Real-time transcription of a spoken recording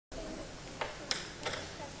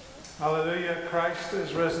Hallelujah, Christ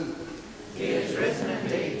is risen. He is risen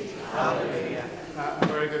indeed. Hallelujah. A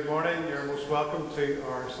very good morning. You're most welcome to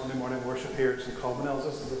our Sunday morning worship here at St. Colmanel's.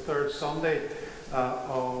 This is the third Sunday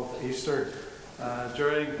of Easter.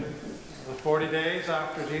 During the 40 days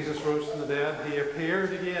after Jesus rose from the dead, he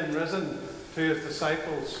appeared again, risen, to his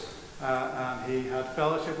disciples. And he had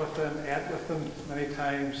fellowship with them, ate with them many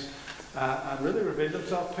times, and really revealed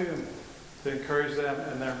himself to them to encourage them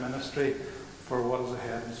in their ministry for what is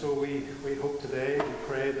ahead. And so we hope today, we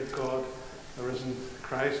pray that God, the risen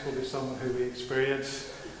Christ, will be someone who we experience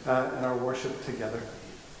in our worship together.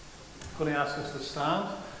 I'm going to ask us to stand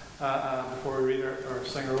before we read or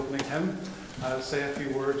sing our opening hymn, say a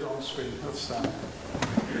few words on screen. Let's stand.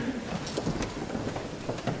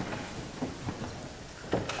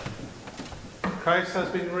 Christ has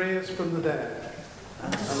been raised from the dead,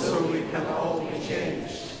 And so we can all be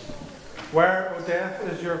changed. Where, O death,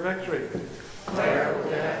 is your victory? Where, O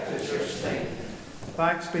death, is your sting?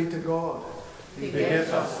 Thanks be to God. He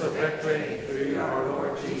gives us the victory through our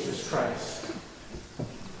Lord Jesus Christ.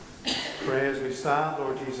 Pray as we stand,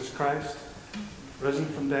 Lord Jesus Christ, risen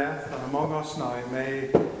from death and among us now,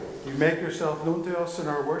 may you make yourself known to us in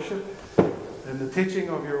our worship, in the teaching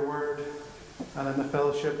of your word, and in the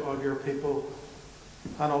fellowship of your people,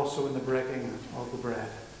 and also in the breaking of the bread.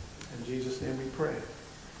 In Jesus' name we pray.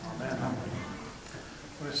 Amen.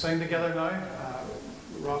 We're going to sing together now,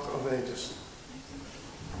 Rock of Ages.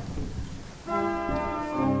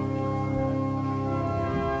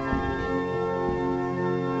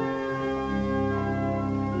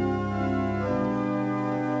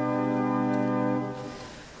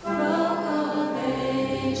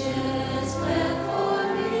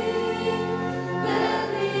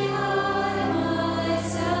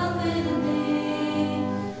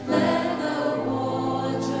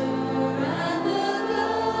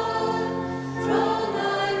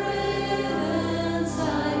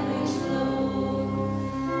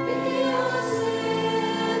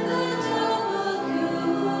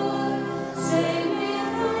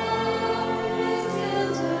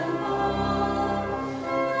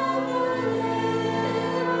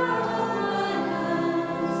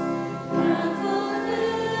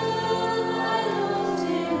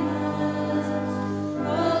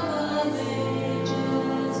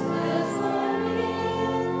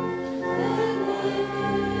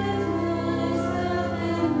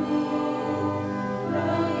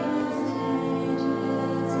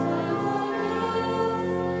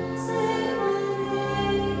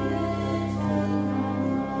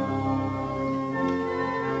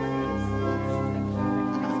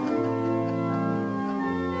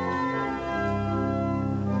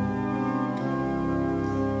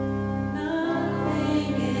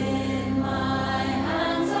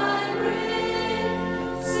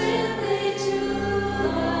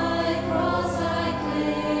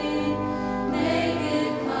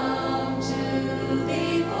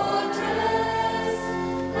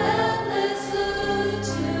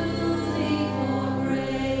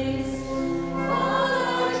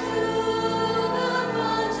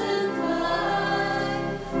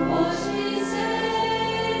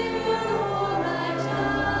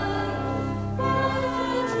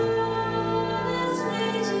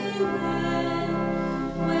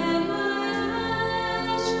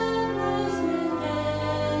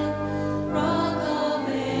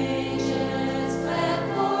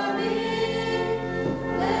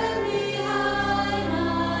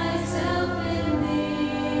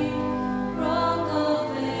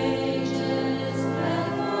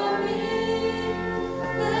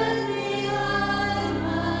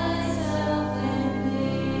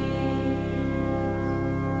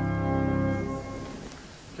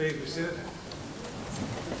 Please be seated.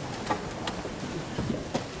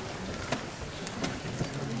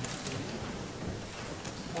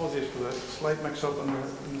 Apologies for the slight mix-up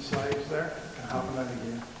in the slides there. It can happen then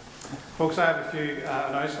again. Folks, I have a few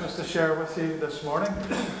announcements to share with you this morning.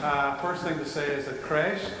 First thing to say is that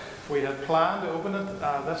Creche, we had planned to open it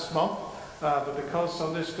this month, but because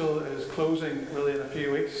Sunday school is closing really in a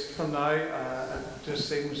few weeks from now, it just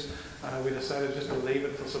seems we decided just to leave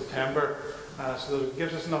it till September. So that it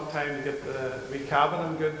gives us enough time to get the wee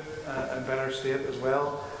cabin in good and better state as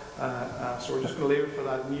well. So we're just going to leave it for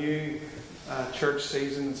that new church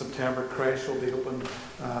season in September. Creche will be open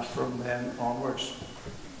from then onwards.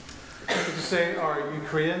 To say our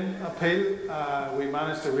Ukraine appeal, we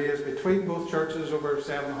managed to raise between both churches over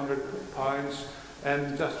 £700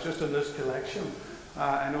 and just in this collection.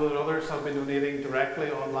 I know that others have been donating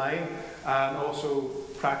directly online and also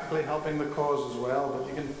practically helping the cause as well, but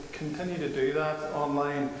you can continue to do that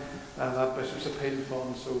online, that Bishop's Appeal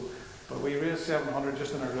Fund. So But we raised 700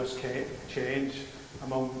 just in our loose change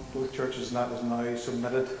among both churches, and that is now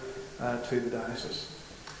submitted to the diocese.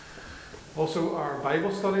 Also, our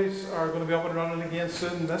Bible studies are going to be up and running again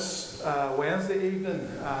soon. This Wednesday evening,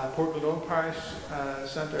 Port Malone Parish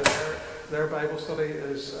Centre, their Bible study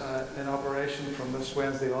is in operation from this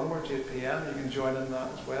Wednesday onwards, 8 p.m. You can join in that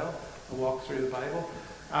as well, and walk through the Bible.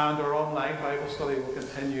 And our online Bible study will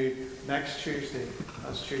continue next Tuesday.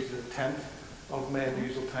 That's Tuesday the 10th of May,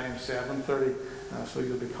 usual time 7:30. So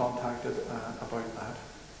you'll be contacted about that.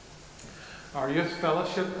 Our youth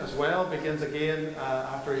fellowship as well begins again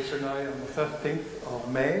after Easter now on the 15th of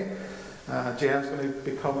May. Jen's going to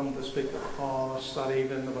be coming to speak on us that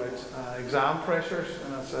evening about exam pressures,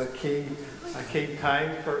 and it's a key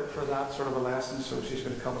time for that sort of a lesson, so she's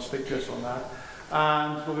going to come and speak to us on that.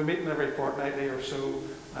 And we'll be meeting every fortnightly or so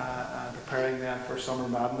and preparing then for Summer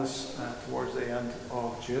Madness towards the end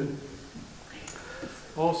of June.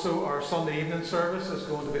 Also, our Sunday evening service is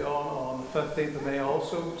going to be on the 15th of May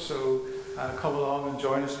also, so come along and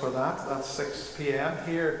join us for that. That's 6 p.m.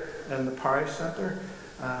 here in the Parish Centre.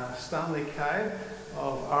 Stanley Kyle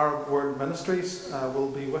of Our Word Ministries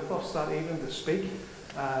will be with us that evening to speak.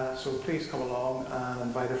 So please come along and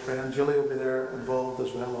invite a friend. Julie will be there involved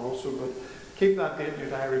as well also. But keep that date in your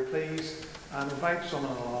diary, please, and invite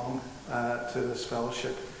someone along to this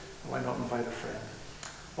fellowship. Why not invite a friend?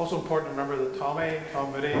 Also important to remember that Tom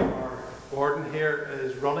Moody, our warden here,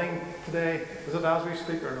 is running today. Is it as we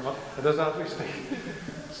speak or not? It is as we speak.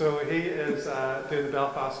 So he is doing the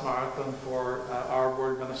Belfast Marathon for Our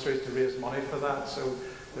Word Ministries to raise money for that. So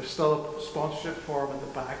there's still a sponsorship form at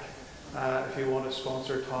the back if you want to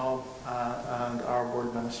sponsor Tom and Our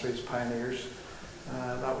Word Ministries Pioneers.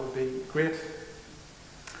 That would be great.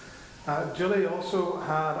 Julie also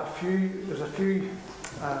had there's a few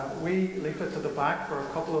wee leaflets at the back for a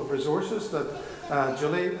couple of resources that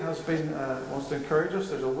Julie has wants to encourage us.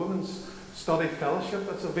 There's a women's study fellowship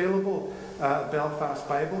that's available at Belfast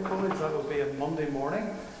Bible College. That will be on Monday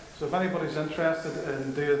morning. So if anybody's interested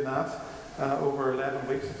in doing that over 11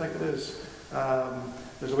 weeks, I think it is,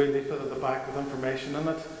 there's a wee leaflet at the back with information in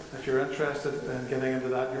it. If you're interested in getting into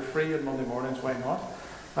that, you're free on Monday mornings, why not?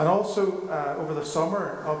 And also over the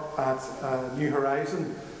summer up at New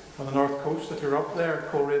Horizon on the north coast, if you're up there,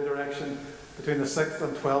 Coleraine direction, between the 6th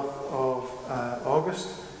and 12th of August,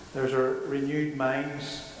 there's a renewed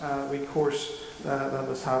Minds week course that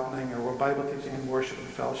is happening, or we're Bible teaching and worship and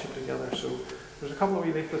fellowship together. So there's a couple of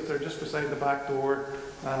wee leaflets there just beside the back door,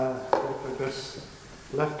 like this.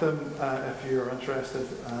 Lift them if you're interested,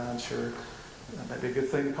 and sure, that might be a good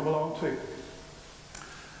thing to come along to.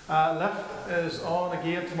 Lift is on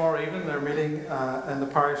again tomorrow evening. They're meeting in the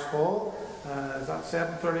parish hall. Is that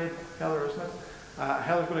 7:30, Heather, isn't it?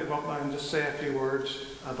 Heather's going to come up now and just say a few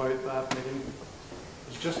words about that meeting.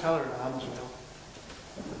 It's just Heather and Anne as well.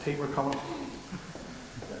 The team are coming.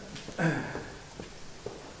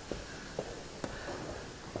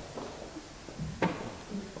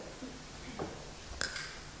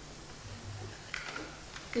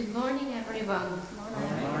 Good morning, everyone.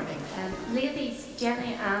 Good morning. Ladies,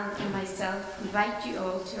 Jenny, Anne and myself invite you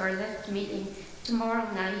all to our Lift meeting tomorrow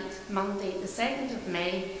night, Monday the 2nd of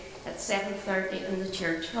May at 7:30 in the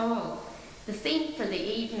church hall. The theme for the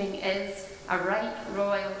evening is A Right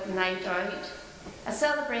Royal Night Out, a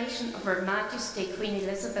celebration of Her Majesty Queen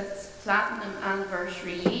Elizabeth's Platinum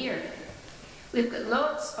Anniversary year. We've got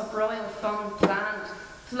lots of royal fun planned,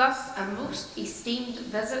 plus a most esteemed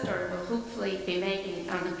visitor will hopefully be making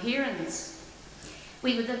an appearance.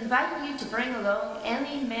 We would invite you to bring along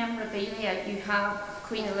any memorabilia you have of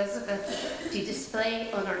Queen Elizabeth to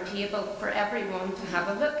display on our table for everyone to have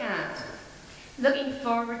a look at. Looking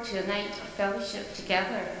forward to a night of fellowship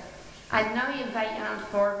together. I now invite Anne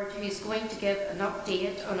forward, who is going to give an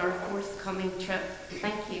update on our forthcoming trip.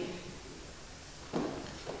 Thank you.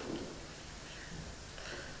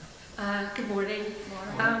 Good morning.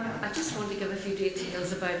 I just want to give a few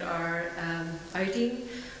details about our outing,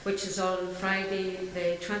 which is on Friday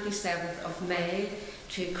the 27th of May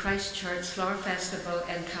to Christchurch Flower Festival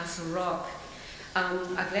in Castle Rock.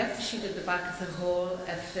 I've left the sheet at the back of the hall.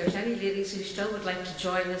 If there's any ladies who still would like to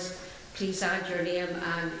join us, please add your name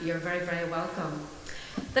and you're very, very welcome.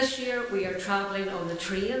 This year we are travelling on the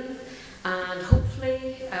train, and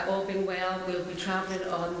hopefully, all being well, we'll be travelling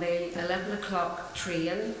on the 11 o'clock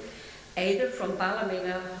train, either from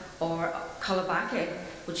Ballymena or Culabaki,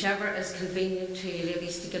 whichever is convenient to you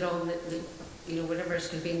ladies to get on, whatever is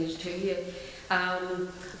convenient to you.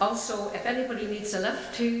 Also, if anybody needs a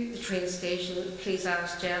lift to the train station, please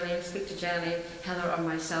ask Jenny, speak to Jenny, Heather or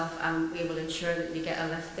myself, and we will ensure that you get a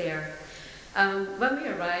lift there. When we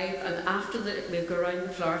arrive and after we go around the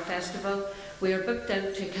Flower Festival, we are booked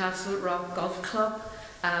into Castle Rock Golf Club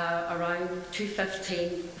around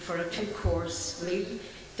 2:15 for a 2-course meal,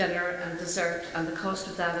 dinner and dessert, and the cost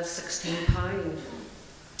of that is £16.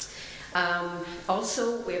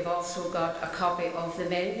 Also, we've also got a copy of the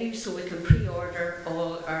menu so we can pre-order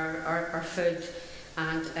all our food,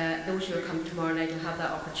 and those who are coming tomorrow night will have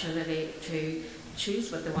that opportunity to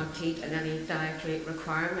choose what they want to eat and any dietary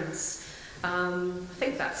requirements. I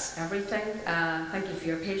think that's everything. Thank you for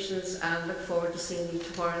your patience and look forward to seeing you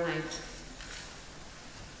tomorrow night.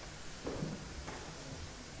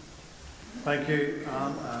 Thank you,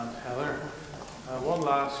 Anne and Heather. One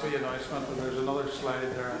last wee announcement, and there's another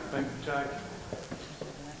slide there, I think, Jack.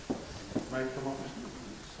 Might come up.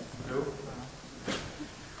 No?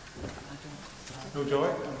 No joy?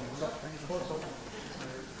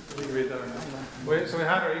 We can read that now. So we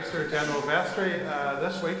had our Easter General Vestry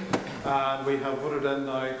this week, and we have voted in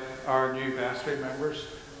now our new vestry members.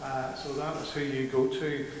 So that is who you go to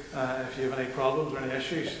if you have any problems or any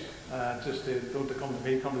issues. Don't come to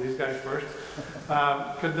me, come to these guys first.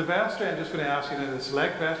 Could the vestry, I'm just going to ask you now, the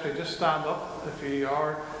select vestry, just stand up if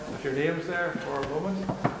your name's there for a moment,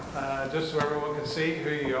 just so everyone can see who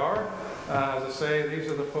you are. As I say, these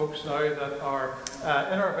are the folks now that are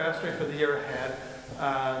in our vestry for the year ahead,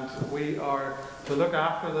 and we are to look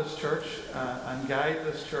after this church and guide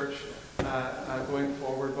this church going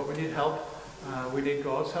forward, but we need help. We need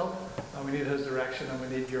God's help, and we need His direction, and we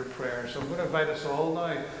need your prayer. So I'm going to invite us all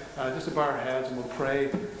now just to bow our heads, and we'll pray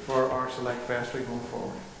for our select vestry going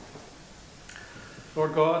forward.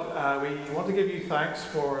 Lord God, we want to give you thanks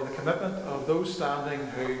for the commitment of those standing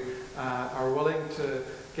who are willing to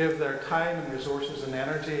give their time and resources and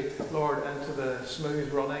energy, Lord, into the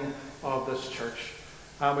smooth running of this church.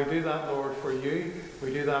 And we do that, Lord, for you.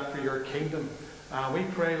 We do that for your kingdom. We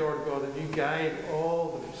pray, Lord God, that you guide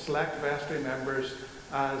all the select vestry members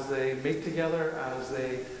as they meet together, as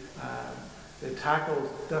they tackle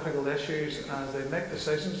difficult issues, as they make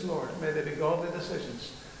decisions, Lord. May they be godly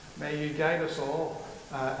decisions. May you guide us all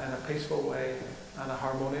in a peaceful way and a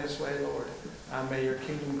harmonious way, Lord. And may your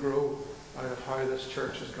kingdom grow out of how this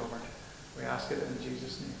church is governed. We ask it in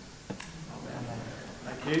Jesus' name. Amen.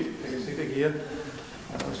 Thank you. Take a seat again.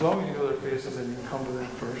 As long as you know their faces, then you can come to them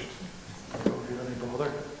first. I don't feel any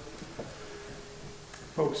bother.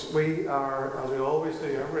 Folks, we are, as we always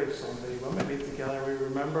do every Sunday, when we meet together, we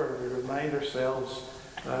remind ourselves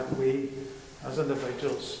that we, as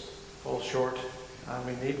individuals, fall short, and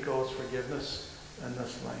we need God's forgiveness in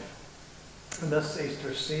this life. In this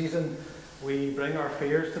Easter season, we bring our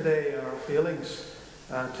fears today and our feelings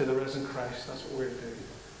to the risen Christ. That's what we're doing.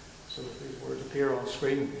 So if these words appear on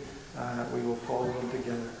screen, we will follow them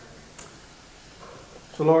together.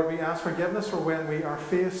 So Lord, we ask forgiveness for when we are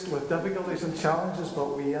faced with difficulties and challenges,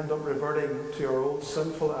 but we end up reverting to our old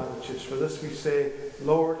sinful attitudes. For this we say,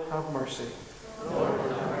 Lord, have mercy. Lord,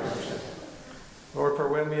 have mercy. Lord, for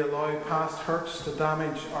when we allow past hurts to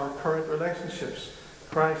damage our current relationships,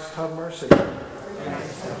 Christ, have mercy.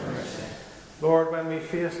 Christ, have mercy. Lord, when we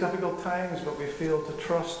face difficult times, but we fail to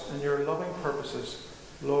trust in your loving purposes,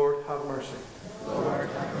 Lord, have mercy. Lord,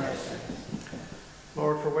 have mercy.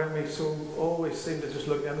 Lord, for when we so always seem to just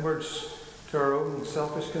look inwards to our own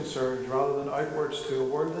selfish concerns rather than outwards to a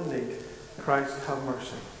world in need, Christ, have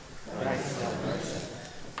mercy. Christ, have mercy.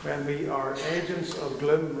 When we are agents of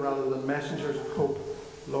gloom rather than messengers of hope,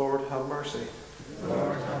 Lord, have mercy.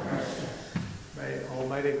 Lord, have mercy. May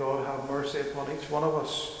Almighty God have mercy upon each one of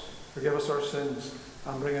us, forgive us our sins,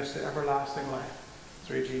 and bring us to everlasting life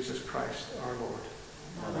through Jesus Christ our Lord.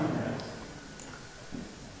 Amen.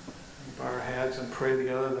 Bow our heads and pray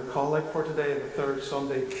together the collect for today, the third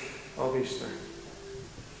Sunday of Easter.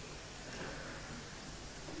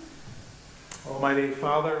 Almighty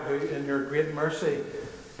Father, who in your great mercy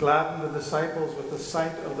gladdened the disciples with the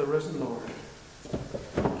sight of the risen Lord,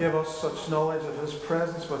 give us such knowledge of his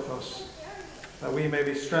presence with us, that we may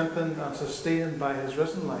be strengthened and sustained by his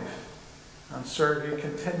risen life, and serve you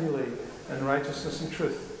continually in righteousness and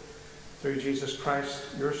truth, through Jesus Christ,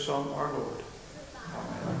 your Son, our Lord.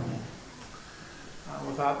 Amen. And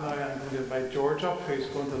with that now, I'm going to invite George up, who's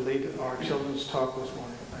going to lead our children's talk this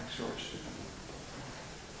morning. Thanks, George.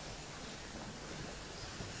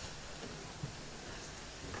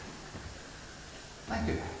 Thank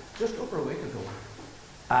you. Just over a week ago,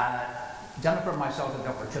 Jennifer and myself had the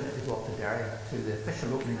opportunity to go up to Derry to the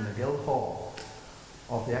official opening in the Guildhall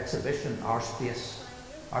of the exhibition Our Space,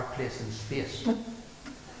 Our Place in Space.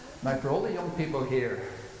 Now, for all the young people here,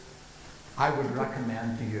 I would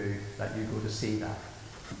recommend to you that you go to see that.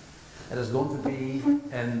 It is going to be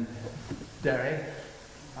in Derry.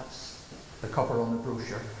 That's the cover on the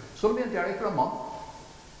brochure. It's going to be in Derry for a month,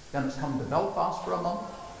 then it's coming to Belfast for a month,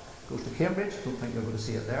 goes to Cambridge, don't think you're going to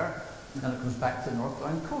see it there, and then it comes back to the North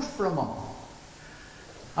Down coast for a month.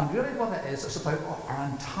 And really what it is, it's about our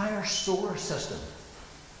entire solar system.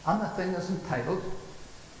 And the thing is entitled,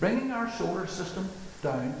 Bringing Our Solar System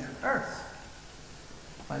Down to Earth.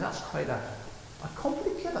 Now that's quite a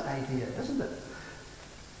complicated idea, isn't it?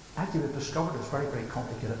 Actually, we've discovered it's very, very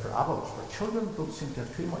complicated for adults, but children don't seem to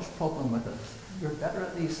have too much problem with it. You're better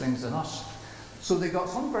at these things than us. So they got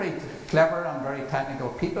some very clever and very technical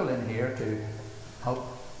people in here to help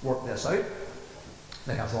work this out.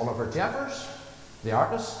 They have Oliver Jeffers, the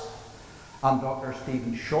artist, and Dr.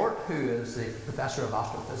 Stephen Short, who is the Professor of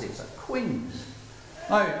Astrophysics at Queen's.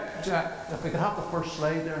 Now, Jack, if we could have the first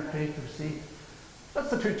slide there, please, to see. That's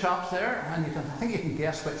the two chaps there, and I think you can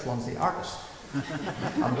guess which one's the artist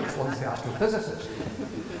and which one's the astrophysicist.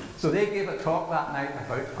 So they gave a talk that night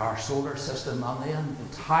about our solar system and the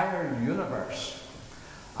entire universe.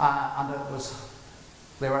 And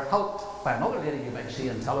they were helped by another lady you might see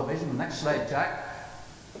on television. Next slide, Jack.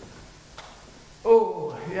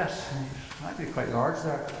 Oh, yes, she might be quite large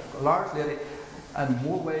there. A large lady in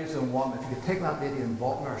more ways than one. If you could take that lady and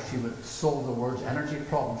bottle her, she would solve the world's energy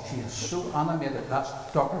problems. She is so animated. That's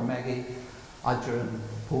Dr. Maggie Adjourn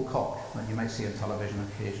Pocock, that you might see on television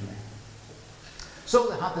occasionally. So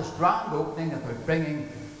they had this grand opening about bringing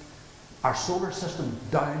our solar system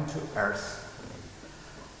down to Earth.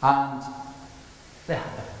 And they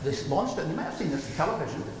launched it, and you might have seen this on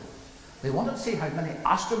television. They wanted to see how many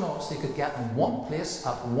astronauts they could get in one place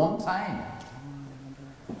at one time.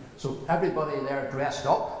 So everybody there dressed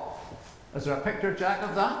up. Is there a picture, Jack,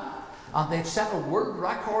 of that? And they've set a world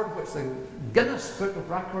record, which the Guinness Book of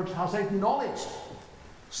Records has acknowledged.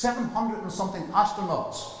 700 and something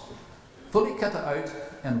astronauts, fully kitted out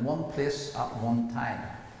in one place at one time.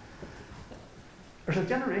 There's a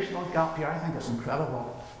generational gap here. I think it's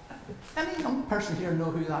incredible. Any young person here know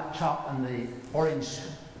who that chap in the orange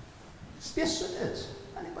spacesuit is?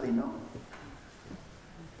 Anybody know?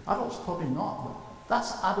 Adults probably not, but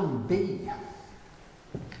that's Adam B.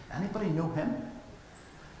 Anybody know him?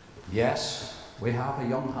 Yes, we have a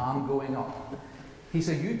young hand going up. He's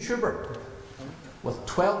a YouTuber with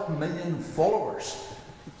 12 million followers.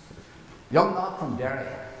 Young lad from Derry.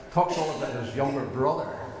 Talks all about his younger brother.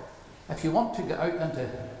 If you want to get out and to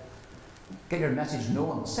get your message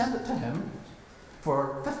known, send it to him.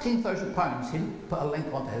 For £15,000, he'll put a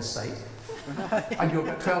link onto his site. And you'll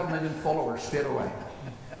get 12 million followers straight away.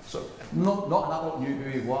 So not an adult knew who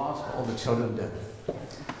he was, but all the children did.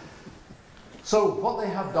 So what they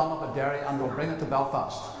have done up at Derry, and they'll bring it to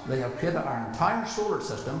Belfast, they have created our entire solar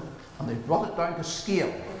system, and they've brought it down to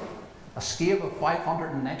scale. A scale of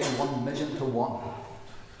 591 million to 1.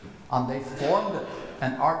 And they formed it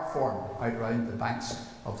in art form out round the banks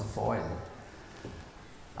of the Foyle.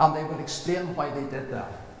 And they will explain why they did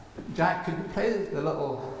that. Jack, could you play the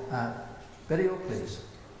little video, please?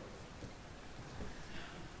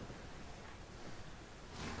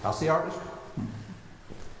 That's the artist.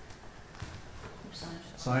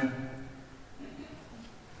 Sound.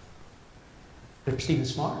 Dr. Stephen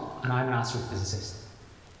Smart, and I'm an astrophysicist.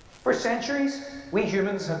 For centuries, we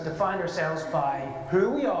humans have defined ourselves by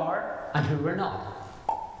who we are and who we're not.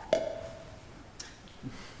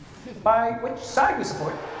 By which side we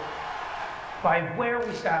support, by where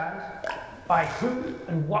we stand, by who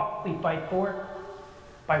and what we fight for,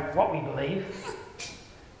 by what we believe.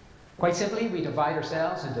 Quite simply, we divide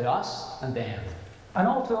ourselves into us and them. And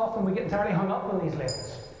all too often we get entirely hung up on these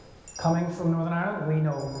labels. Coming from Northern Ireland, we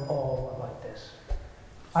know all about this.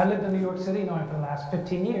 I lived in New York City now for the last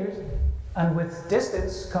 15 years, and with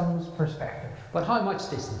distance comes perspective. But how much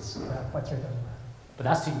distance? What's your doesn't matter. But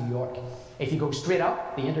that's to New York. If you go straight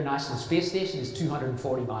up, the International Space Station is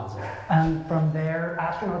 240 miles away. And from there,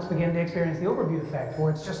 astronauts begin to experience the overview effect,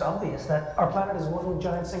 where it's just obvious that our planet is one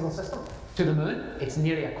giant single system. To the moon, it's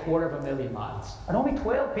nearly 250,000 miles. And only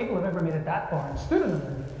 12 people have ever made it that far and stood on the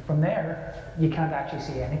moon. From there, you can't actually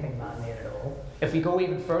see anything man-made at all. If we go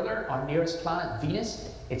even further, our nearest planet,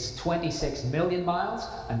 Venus, it's 26 million miles,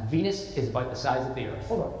 and Venus is about the size of the Earth.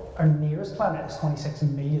 Hold on, our nearest planet is 26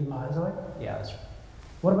 million miles away? Yeah, that's right.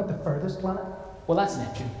 What about the furthest planet? Well, that's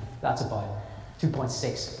Neptune. That's about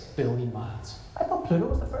 2.6 billion miles. I thought Pluto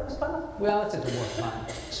was the furthest planet. Well, it's a dwarf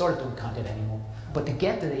planet. Sort of don't count it anymore. But to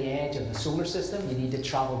get to the edge of the solar system, you need to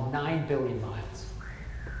travel 9 billion miles.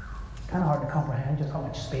 It's kind of hard to comprehend just how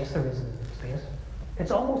much space there is in space.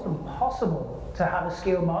 It's almost impossible to have a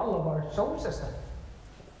scale model of our solar system.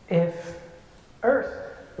 If Earth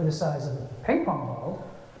were the size of a ping pong ball,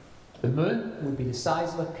 the moon would be the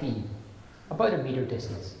size of a pea, about a metre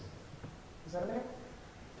distance. Is that okay?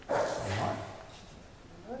 All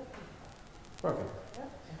right. Perfect.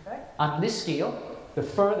 Okay. And on this scale, the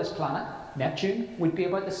furthest planet, Neptune, would be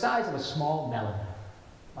about the size of a small melon.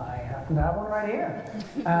 I happen to have one right here.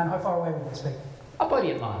 And how far away would this be? About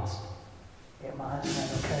 8 miles. 8 miles,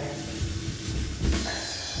 okay.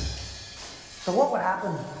 So what would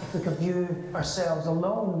happen if we could view ourselves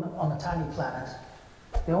alone on a tiny planet,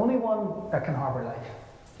 the only one that can harbour life,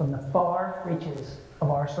 from the far reaches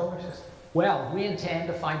of our solar system? Well, we intend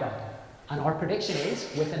to find out. And our prediction is,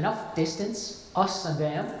 with enough distance, us and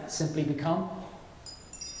them simply become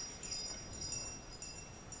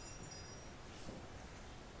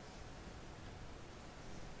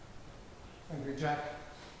Thank you, Jack.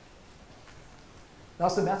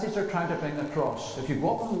 That's the message they're trying to bring across. If you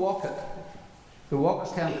go up and walk it, the walk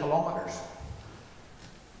is 10 kilometres.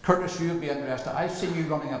 Curtis, you'll be interested. I've seen you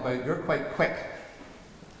running about. You're quite quick.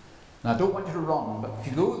 Now, I don't want you to run, but if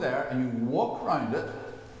you go there and you walk around it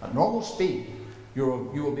at normal speed, you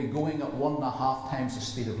will be going at 1.5 times the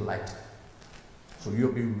speed of light. So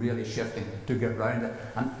you'll be really shifting to get round it.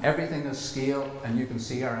 And everything is scale, and you can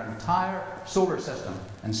see our entire solar system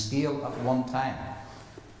in scale at one time.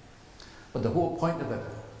 But the whole point of it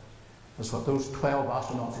is what those 12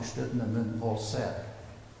 astronauts who stood in the moon all said.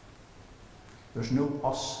 There's no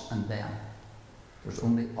us and them. There's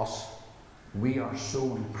only us. We are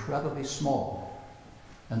so incredibly small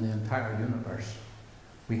in the entire universe.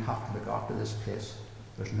 We have to look after this place.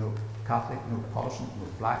 There's no Catholic, no Protestant, no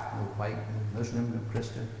black, no white, no Muslim, no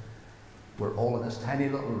Christian. We're all in this tiny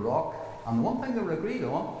little rock. And the one thing they were agreed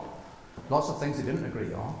on, lots of things they didn't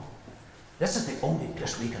agree on, this is the only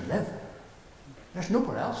place we can live. There's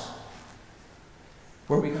nowhere else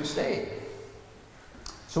where we can stay.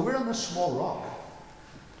 So we're on this small rock.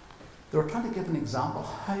 They were trying to give an example.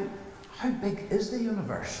 How big is the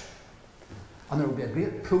universe? And there will be a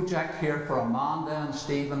great project here for Amanda and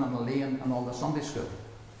Stephen and Elaine and all the Sunday school.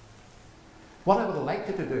 What I would like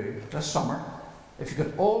you to do this summer, if you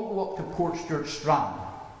could all go up to Port Stewart Strand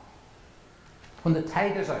when the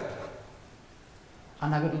tide is out.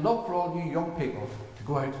 And I would love for all you young people to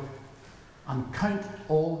go out and count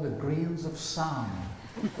all the grains of sand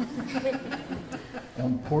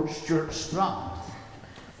on Port Stewart Strand.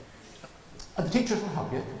 And the teachers will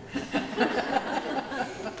help you.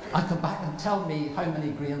 And come back and tell me how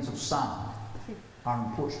many grains of sand are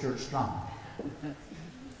in Port Stewart Strand.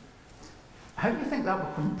 How do you think that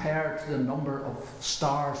would compare to the number of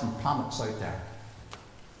stars and planets out there?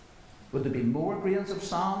 Would there be more grains of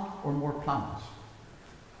sand or more planets?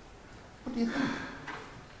 What do you think?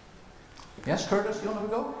 Yes, Curtis, do you want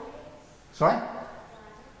to go? Sorry?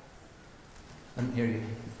 Didn't hear you.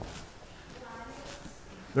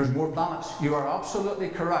 There's more planets. You are absolutely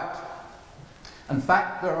correct. In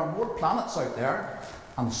fact, there are more planets out there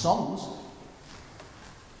and suns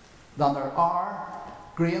than there are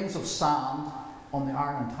grains of sand on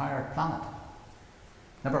our entire planet.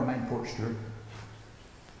 Never mind Port Stewart.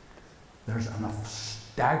 There's a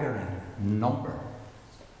staggering number.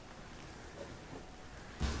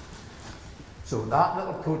 So that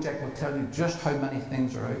little project will tell you just how many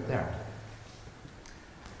things are out there.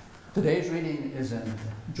 Today's reading is in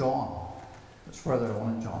John. It's further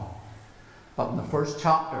on in John. But in the first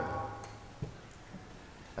chapter,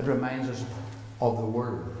 it reminds us of the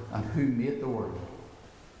Word and who made the Word.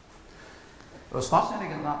 It was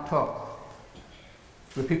fascinating in that talk.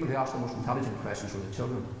 The people who asked the most intelligent questions were the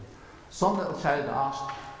children. Some little child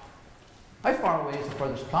asked, how far away is the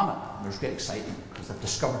furthest planet? And there's great excitement because they've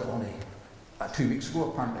discovered it only 2 weeks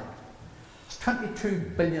ago, apparently. It's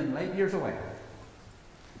 22 billion light years away.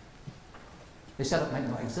 They said it might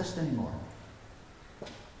not exist anymore.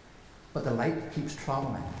 But the light keeps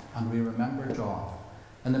travelling, and we remember John.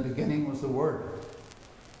 In the beginning was the Word.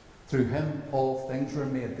 Through him all things were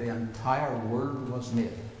made. The entire world was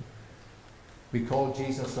made. We call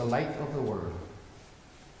Jesus the light of the world.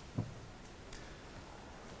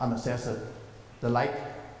 And it says that the light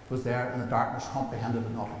was there and the darkness comprehended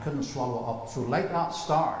it not. It couldn't swallow it up. So like that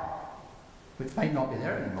star, which might not be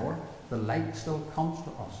there anymore, the light still comes to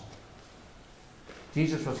us.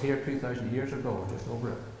 Jesus was here 2,000 years ago, just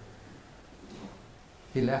over it.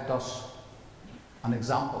 He left us an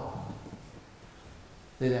example.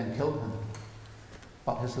 They then killed him.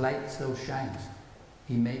 But his light still shines.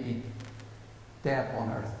 He may be dead on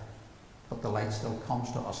earth, but the light still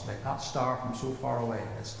comes to us. Like that star from so far away,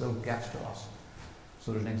 it still gets to us.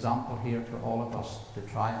 So there's an example here for all of us to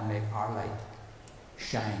try and make our light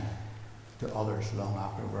shine to others long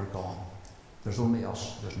after we're gone. There's only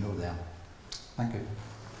us, there's no them. Thank you.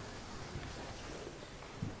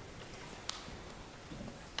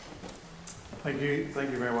 Thank you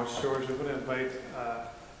very much, George. I'm going to invite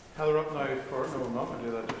Heather up now for, no, I'm not going to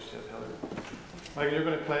do that just yet, Heather. Michael, you're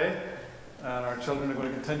going to play, and our children are going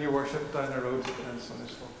to continue worship down the road in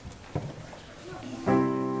Sunday school.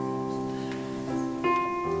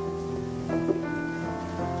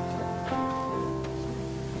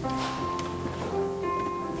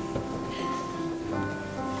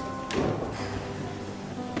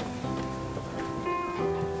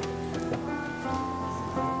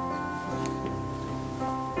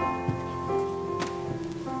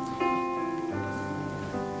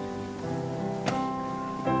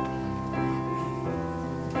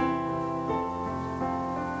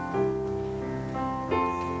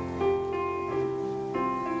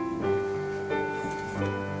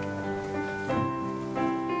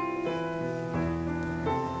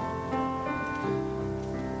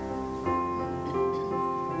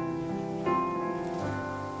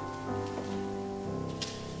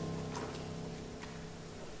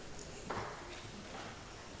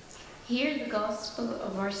 Hear the gospel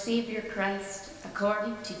of our Saviour Christ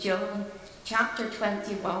according to John chapter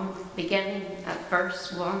 21, beginning at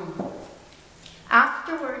verse 1.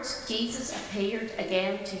 Afterwards, Jesus appeared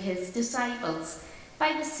again to his disciples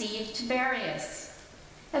by the Sea of Tiberias.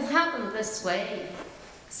 It happened this way: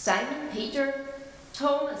 Simon Peter,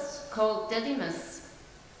 Thomas called Didymus,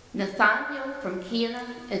 Nathanael from Cana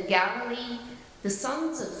in Galilee, the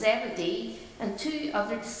sons of Zebedee, and 2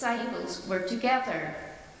 other disciples were together.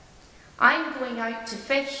 I'm going out to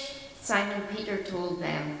fish, Simon Peter told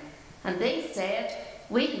them, and they said,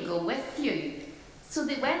 we'll go with you. So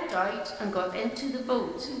they went out and got into the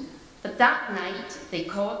boat, but that night they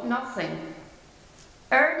caught nothing.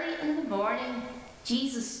 Early in the morning,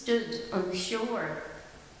 Jesus stood on the shore,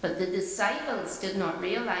 but the disciples did not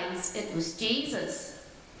realize it was Jesus.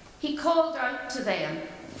 He called out to them,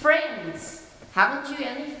 friends, haven't you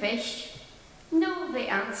any fish? No, they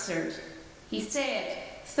answered. He said,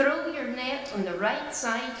 throw your net on the right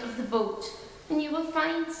side of the boat, and you will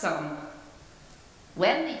find some.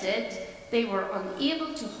 When they did, they were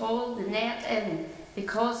unable to haul the net in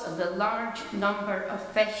because of the large number of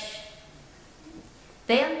fish.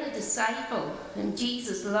 Then the disciple whom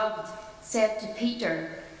Jesus loved said to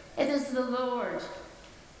Peter, it is the Lord.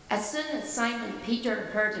 As soon as Simon Peter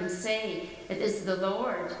heard him say, it is the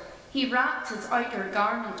Lord, he wrapped his outer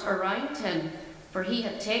garment around him, for he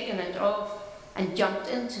had taken it off, and jumped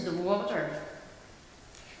into the water.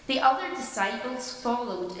 The other disciples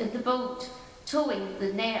followed in the boat, towing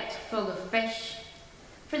the net full of fish,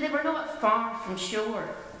 for they were not far from shore,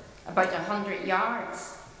 about 100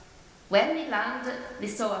 yards. When they landed, they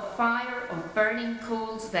saw a fire of burning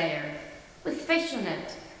coals there, with fish in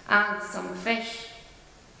it, and some fish.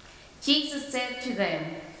 Jesus said to them,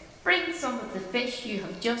 bring some of the fish you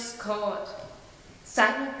have just caught.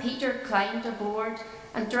 Simon Peter climbed aboard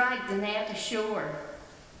and dragged the net ashore.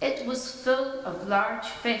 It was full of large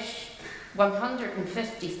fish,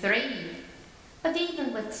 153. But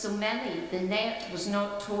even with so many, the net was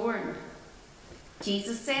not torn.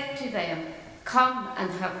 Jesus said to them, come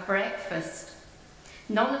and have breakfast.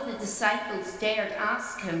 None of the disciples dared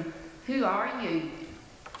ask him, who are you?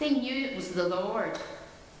 They knew it was the Lord.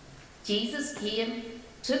 Jesus came,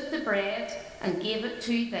 took the bread and gave it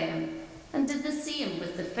to them, and did the same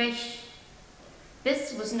with the fish.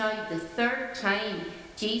 This was now the 3rd time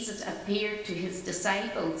Jesus appeared to his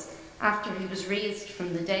disciples after he was raised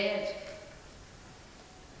from the dead.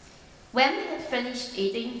 When they had finished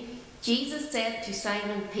eating, Jesus said to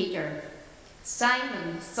Simon Peter,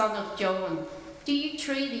 Simon, son of John, do you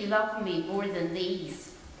truly love me more than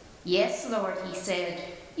these? Yes, Lord, he said,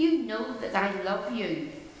 you know that I love you.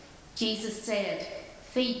 Jesus said,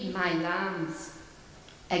 feed my lambs.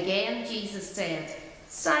 Again Jesus said,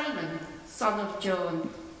 Simon, son of John,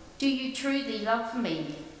 do you truly love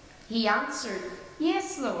me? He answered,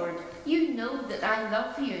 yes, Lord, you know that I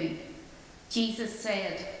love you. Jesus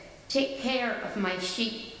said, take care of my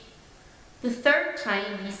sheep. The 3rd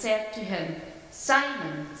time he said to him,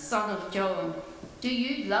 Simon, son of John, do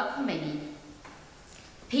you love me?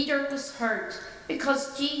 Peter was hurt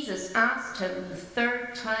because Jesus asked him the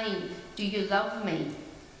 3rd time, do you love me?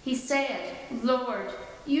 He said, Lord,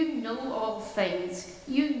 you know all things.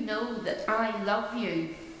 You know that I love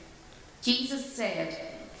you. Jesus said,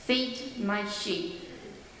 feed my sheep.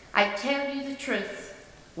 I tell you the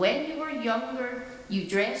truth. When you were younger, you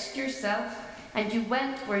dressed yourself and you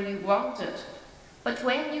went where you wanted. But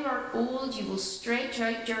when you are old, you will stretch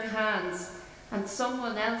out your hands and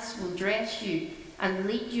someone else will dress you and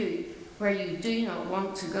lead you where you do not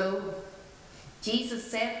want to go.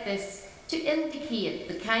 Jesus said this to indicate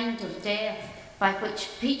the kind of death by which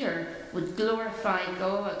Peter would glorify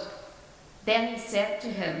God. Then he said to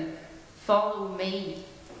him, "Follow me."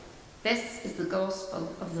 This is the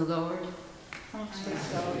gospel of the Lord.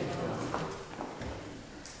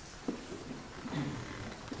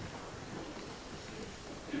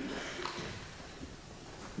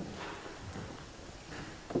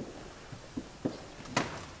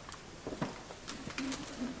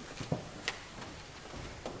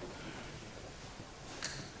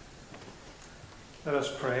 Let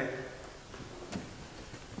us pray.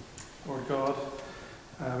 Lord God,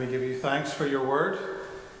 we give you thanks for your word,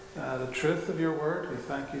 the truth of your word. We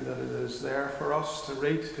thank you that it is there for us to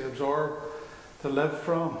read, to absorb, to live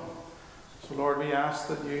from. So Lord, we ask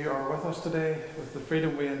that you are with us today with the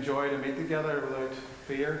freedom we enjoy to meet together without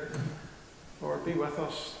fear. Lord, be with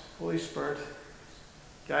us. Holy Spirit,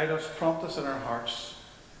 guide us, prompt us in our hearts.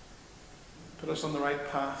 Put us on the right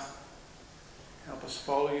path. Help us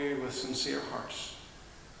follow you with sincere hearts.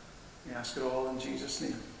 We ask it all in Jesus'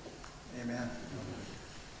 name. Amen.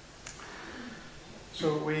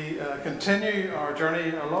 So we continue our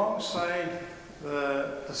journey alongside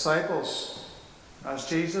the disciples as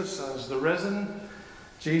Jesus, as the risen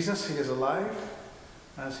Jesus. He is alive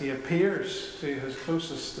as he appears to his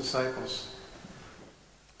closest disciples.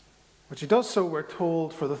 Which he does so, we're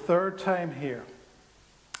told, for the third time here.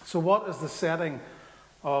 So what is the setting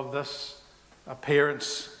of this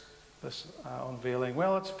appearance, this unveiling?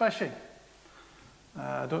 Well, it's fishing.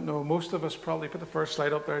 I don't know, most of us probably, put the first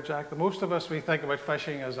slide up there, Jack. Most of us, we think about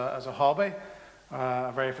fishing as a hobby,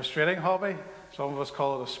 a very frustrating hobby. Some of us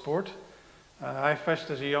call it a sport. I fished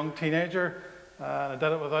as a young teenager, and I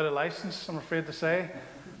did it without a license, I'm afraid to say.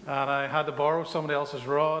 And I had to borrow somebody else's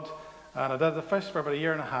rod, and I did the fish for about 1.5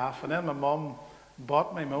 years, and then my mum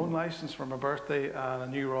bought me my own license for my birthday and a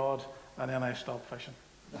new rod, and then I stopped fishing.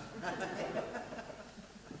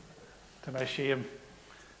 To my shame.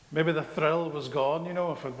 Maybe the thrill was gone, you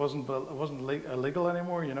know, if it wasn't illegal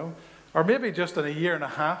anymore, you know. Or maybe just in 1.5 years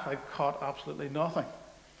I caught absolutely nothing.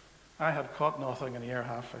 I had caught nothing in 1.5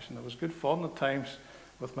 years fishing. It was good fun at times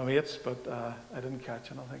with my mates, but I didn't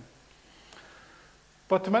catch anything.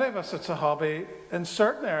 But to many of us it's a hobby. In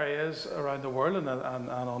certain areas around the world and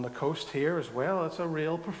on the coast here as well, it's a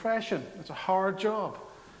real profession. It's a hard job.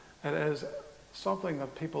 It is something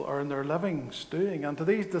that people earn their livings doing. And to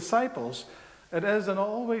these disciples, it is and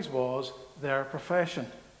always was their profession.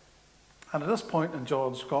 And at this point in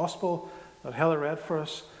John's Gospel that Heather read for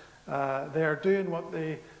us, they are doing what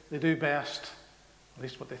they do best, at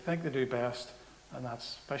least what they think they do best, and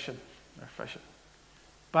that's fishing. They're fishing.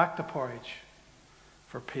 Back to porridge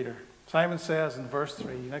for Peter. Simon says in verse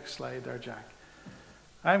 3, next slide there, Jack,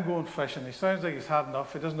 "I'm going fishing." He sounds like he's had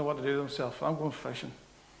enough. He doesn't know what to do with himself. "I'm going fishing."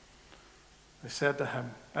 They said to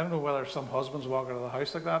him, I don't know whether some husbands walk out of the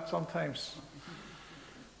house like that sometimes.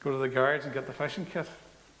 Go to the garage and get the fishing kit.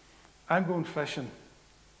 "I'm going fishing,"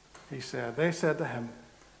 he said. They said to him,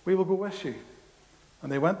 "We will go with you."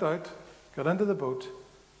 And they went out, got into the boat,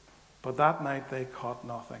 but that night they caught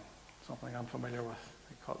nothing. Something I'm familiar with.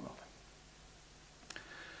 They caught nothing.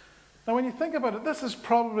 Now when you think about it, this is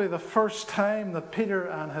probably the first time that Peter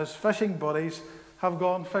and his fishing buddies have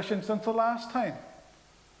gone fishing since the last time.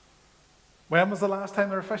 When was the last time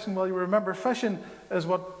they were fishing? Well, you remember, fishing is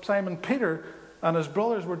what Simon Peter and his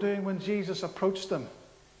brothers were doing when Jesus approached them.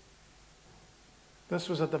 This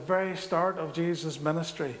was at the very start of Jesus'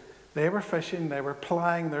 ministry. They were fishing, they were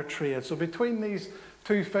plying their trade. So between these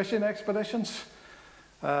two fishing expeditions,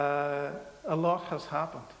 a lot has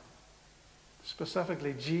happened.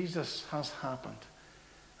 Specifically, Jesus has happened.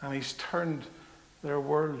 And he's turned their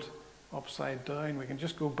world upside down. We can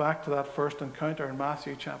just go back to that first encounter in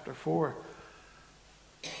Matthew chapter 4.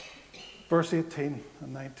 Verse 18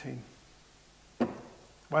 and 19.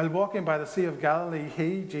 "While walking by the Sea of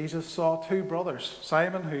Galilee, Jesus, saw two brothers,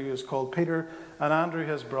 Simon, who is called Peter, and Andrew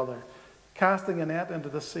his brother, casting a net into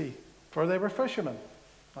the sea, for they were fishermen."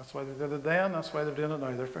 That's why they did it then, that's why they're doing it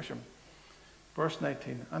now, they're fishermen. Verse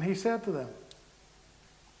 19, "And he said to them,"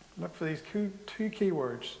 look for these two key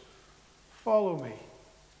words, "Follow me,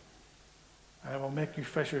 and I will make you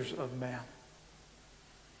fishers of men."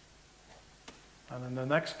 And in the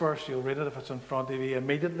next verse, you'll read it if it's in front of you,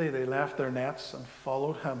 "Immediately they left their nets and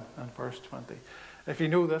followed him," in verse 20. If you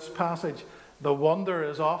know this passage, the wonder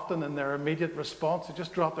is often in their immediate response. They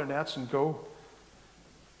just drop their nets and go.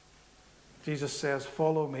 Jesus says,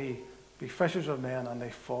 "Follow me, be fishers of men," and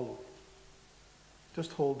they follow.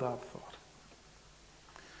 Just hold that thought.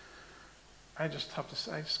 I just have to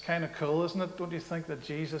say, it's kind of cool, isn't it? Don't you think that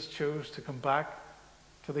Jesus chose to come back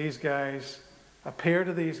to these guys, appear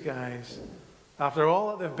to these guys, after all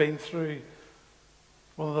that they've been through?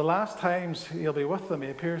 One of the last times he'll be with them, he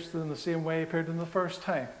appears to them the same way he appeared to them the first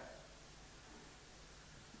time.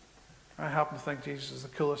 I happen to think Jesus is the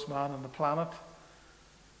coolest man on the planet.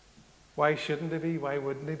 Why shouldn't he be? Why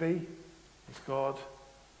wouldn't he be? He's God.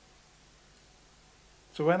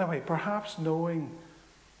 So anyway, perhaps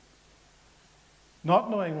not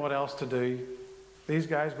knowing what else to do, these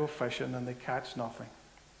guys go fishing and they catch nothing.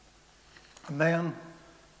 And then,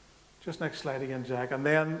 just next slide again, Jack. And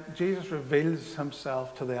then Jesus reveals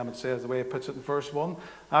himself to them. It says, the way it puts it in verse 1,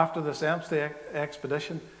 after this empty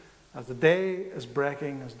expedition, as the day is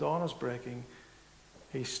breaking, as dawn is breaking,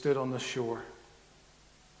 he stood on the shore.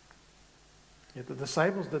 Yet the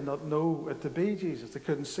disciples did not know it to be Jesus. They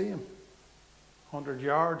couldn't see him. 100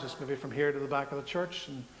 yards is maybe from here to the back of the church,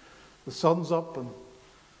 and the sun's up, and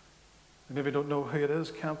they maybe don't know who it is,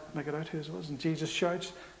 can't make it out who it was. And Jesus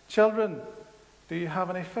shouts, children, do you have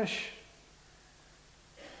any fish?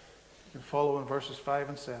 You can follow in verses 5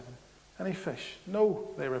 and 7. Any fish? No,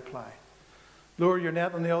 they reply. Lower your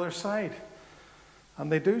net on the other side.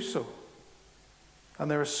 And they do so. And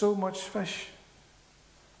there is so much fish,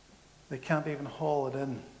 they can't even haul it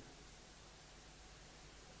in.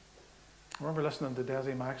 I remember listening to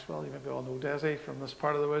Desi Maxwell. You maybe all know Desi from this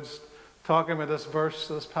part of the woods, talking about this verse,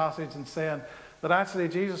 this passage, and saying that actually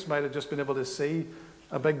Jesus might have just been able to see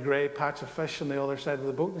a big grey patch of fish on the other side of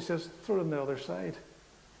the boat, and he says, throw it on the other side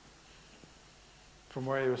from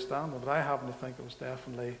where he was standing. But I happen to think it was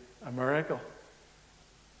definitely a miracle,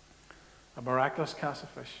 a miraculous catch of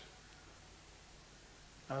fish.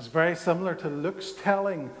 And it's very similar to Luke's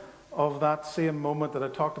telling of that same moment that I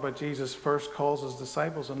talked about. Jesus first calls his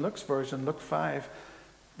disciples. In Luke's version, Luke 5,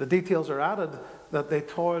 the details are added that they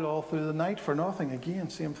toil all through the night for nothing. Again,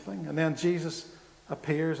 same thing. And then Jesus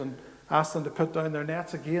appears and asks them to put down their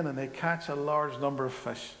nets again, and they catch a large number of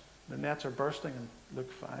fish. The nets are bursting in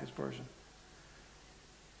Luke 5's version.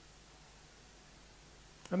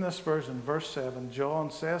 In this version, verse 7, John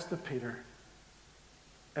says to Peter,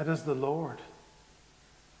 it is the Lord.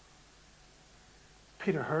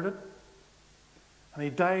 Peter heard it, and he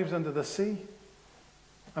dives into the sea,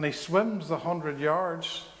 and he swims the 100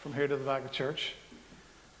 yards from here to the back of church,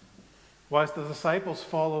 whilst the disciples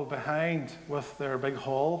follow behind with their big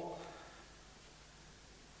haul.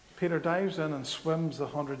 Peter dives in and swims the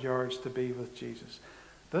 100 yards to be with Jesus.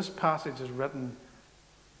 This passage is written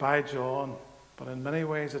by John, but in many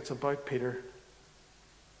ways it's about Peter.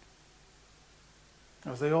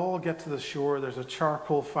 As they all get to the shore, there's a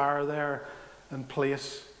charcoal fire there in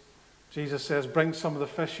place. Jesus says, bring some of the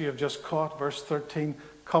fish you have just caught. Verse 13,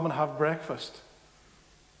 come and have breakfast.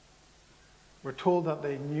 We're told that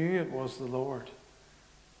they knew it was the Lord.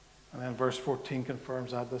 And then verse 14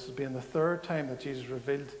 confirms that. This has been the third time that Jesus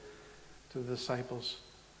revealed to the disciples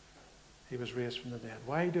he was raised from the dead.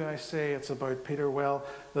 Why do I say it's about Peter? Well,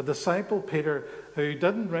 the disciple Peter, who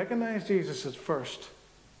didn't recognize Jesus at first,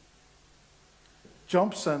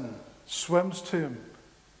 jumps in, swims to him,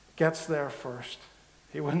 gets there first.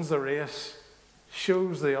 He wins the race,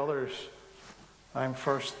 shows the others, I'm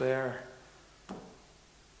first there.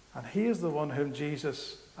 And he is the one whom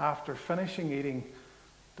Jesus, after finishing eating,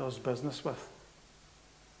 does business with.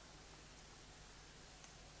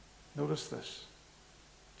 Notice this.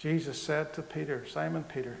 Jesus said to Peter, Simon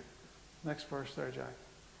Peter, next verse there, Jack.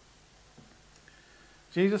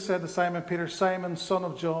 Jesus said to Simon Peter, Simon, son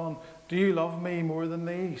of John, do you love me more than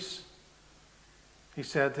these? He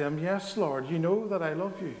said to him, yes, Lord, you know that I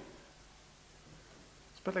love you.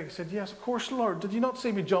 It's a bit like he said, yes, of course, Lord. Did you not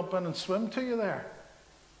see me jump in and swim to you there?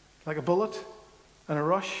 Like a bullet in a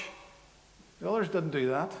rush? The others didn't do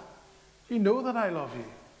that. You know that I love you.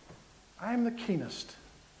 I'm the keenest.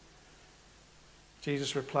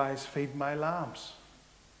 Jesus replies, feed my lambs.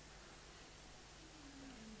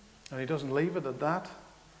 And he doesn't leave it at that.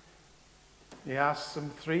 He asks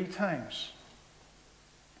him 3 times.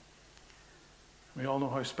 We all know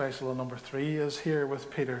how special the number 3 is here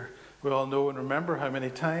with Peter. We all know and remember how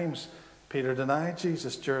many times Peter denied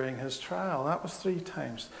Jesus during his trial. That was 3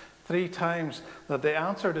 times. 3 times that the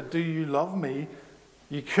answer to do you love me,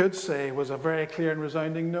 you could say, was a very clear and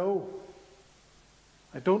resounding no.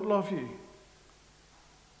 I don't love you.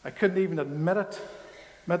 I couldn't even admit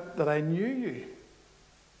that I knew you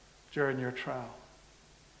during your trial.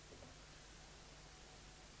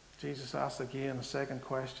 Jesus asked again a second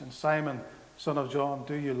question, Simon, son of John,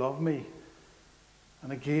 do you love me?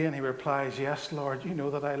 And again he replies, yes, Lord, you know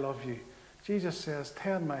that I love you. Jesus says,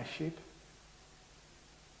 tend my sheep.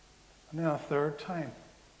 And then a third time,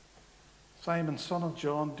 Simon, son of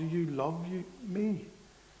John, do you love me?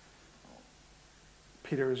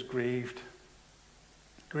 Peter is grieved.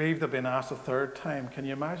 Grieved at being asked a third time. Can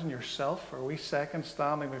you imagine yourself, or a wee second,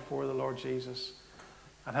 standing before the Lord Jesus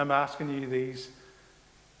and him asking you these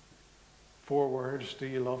 4 words, do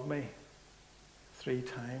you love me? 3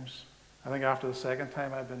 times. I think after the second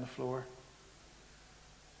time I'd been on the floor.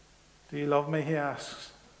 Do you love me? He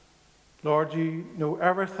asks. Lord, you know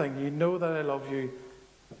everything. You know that I love you.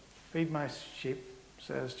 Feed my sheep,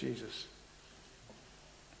 says Jesus.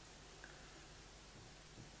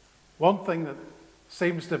 One thing that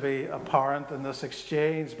seems to be apparent in this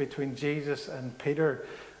exchange between Jesus and Peter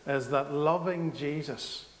is that loving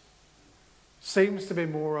Jesus seems to be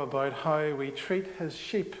more about how we treat his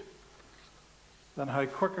sheep than how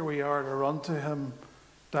quicker we are to run to him,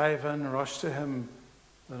 dive in, rush to him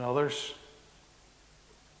than others.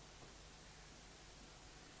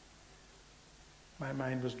 My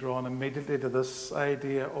mind was drawn immediately to this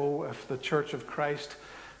idea, if the Church of Christ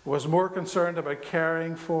was more concerned about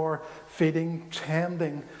caring for, feeding,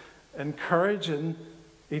 tending, encouraging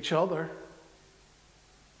each other,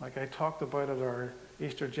 like I talked about at our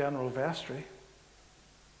Easter General Vestry.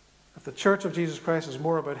 If the Church of Jesus Christ is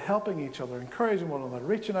more about helping each other, encouraging one another,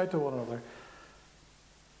 reaching out to one another,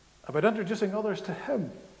 about introducing others to him,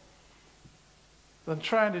 than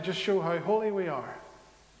trying to just show how holy we are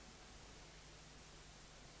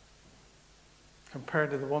compared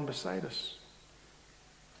to the one beside us.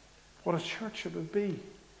 What a church it would be.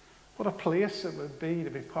 What a place it would be to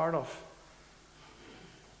be part of.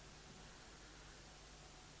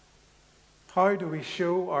 How do we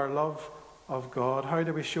show our love of God? How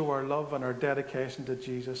do we show our love and our dedication to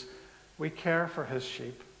Jesus? We care for his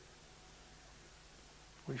sheep.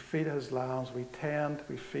 We feed his lambs. We tend,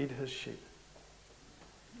 we feed his sheep.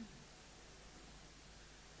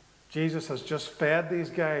 Jesus has just fed these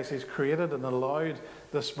guys. He's created and allowed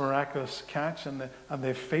this miraculous catch, and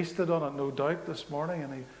they've feasted on it, no doubt, this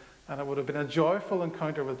morning. And it would have been a joyful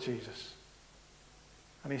encounter with Jesus.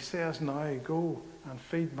 And he says, now go and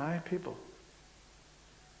feed my people.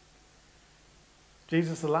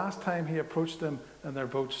 Jesus, the last time he approached them in their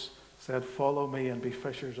boats, said, follow me and be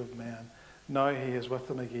fishers of men. Now he is with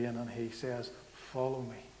them again, and he says, follow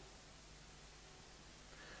me.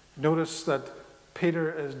 Notice that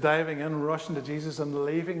Peter is diving in, rushing to Jesus, and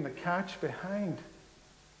leaving the catch behind.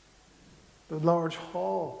 The large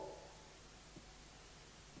haul.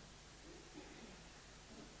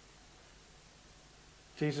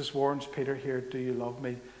 Jesus warns Peter here, do you love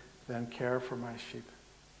me? Then care for my sheep.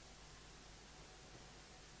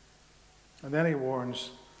 And then he warns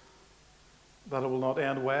that it will not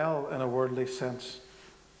end well in a worldly sense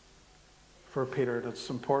for Peter. It's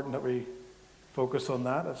important that we focus on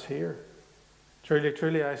that. It's here. Truly,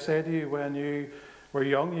 truly, I say to you, when you were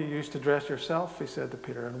young, you used to dress yourself, he said to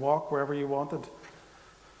Peter, and walk wherever you wanted.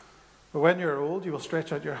 But when you're old, you will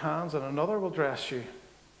stretch out your hands, and another will dress you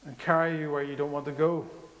and carry you where you don't want to go.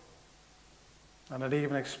 And it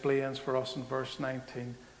even explains for us in verse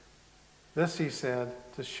 19. This he said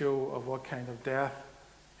to show of what kind of death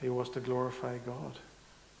he was to glorify God.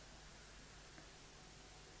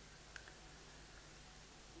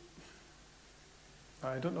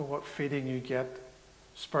 I don't know what feeding you get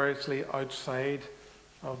spiritually outside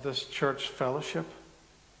of this church fellowship.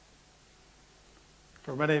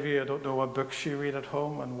 For many of you, I don't know what books you read at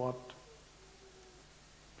home and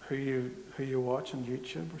who you watch on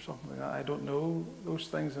YouTube or something like that. I don't know those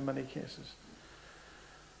things in many cases.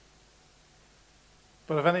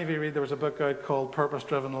 But if any of you read, there was a book out called Purpose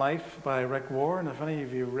Driven Life by Rick Warren. If any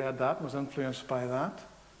of you read that and was influenced by that,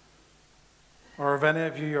 or if any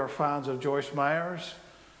of you are fans of Joyce Myers,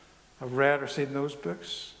 have read or seen those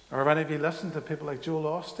books, or if any of you listen to people like Joel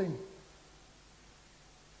Osteen,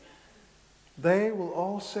 they will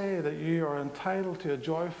all say that you are entitled to a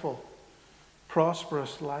joyful,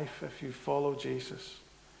 prosperous life if you follow Jesus.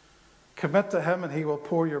 Commit to him and he will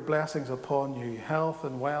pour your blessings upon you, health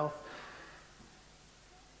and wealth.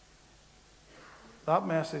 That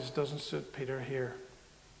message doesn't suit Peter here.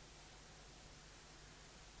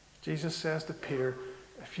 Jesus says to Peter,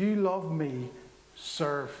 if you love me,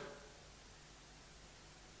 serve.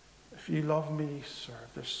 If you love me, serve.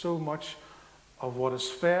 There's so much of what is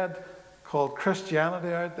fed called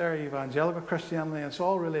Christianity out there, evangelical Christianity, and it's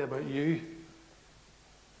all really about you.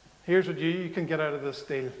 Here's what you can get out of this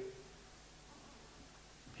deal.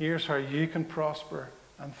 Here's how you can prosper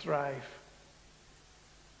and thrive.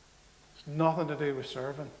 It's nothing to do with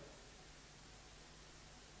serving.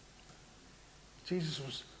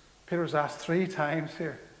 Peter was asked 3 times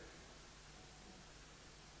here.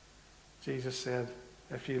 Jesus said,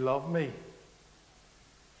 if you love me,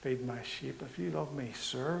 feed my sheep. If you love me,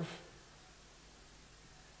 serve.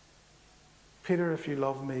 Peter, if you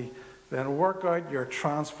love me, then work out your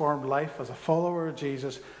transformed life as a follower of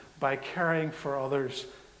Jesus by caring for others,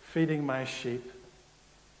 feeding my sheep.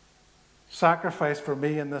 Sacrifice for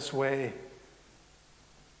me in this way.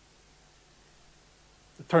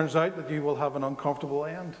 Turns out that you will have an uncomfortable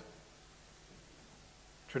end.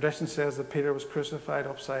 Tradition says that Peter was crucified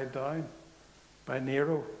upside down by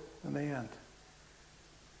Nero in the end.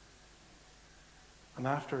 And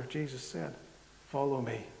after Jesus said, "Follow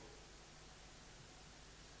me."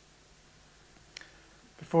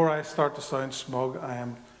 Before I start to sound smug, I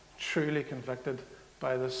am truly convicted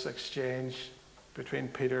by this exchange between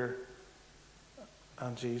Peter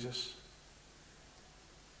and Jesus.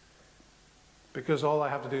 Because all I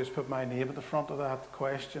have to do is put my name at the front of that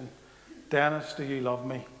question. "Dennis, do you love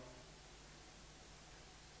me?"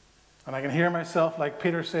 And I can hear myself, like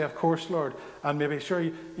Peter, say, "Of course, Lord." And maybe, "Sure,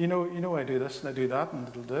 you know I do this and I do that and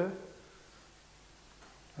it'll do."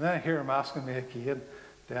 And then I hear him asking me again,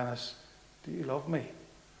 "Dennis, do you love me?"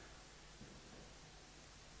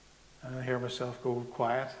 And I hear myself go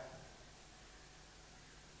quiet.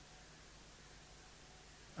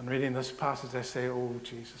 And reading this passage, I say, "Oh,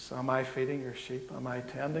 Jesus, am I feeding your sheep? Am I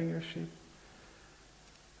tending your sheep?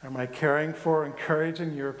 Am I caring for,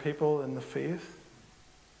 encouraging your people in the faith?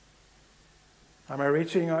 Am I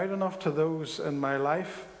reaching out enough to those in my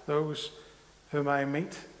life, those whom I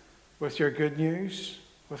meet, with your good news,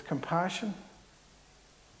 with compassion?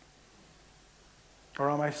 Or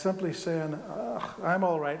am I simply saying, I'm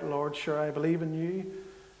all right, Lord, sure, I believe in you.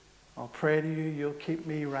 I'll pray to you, you'll keep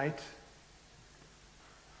me right.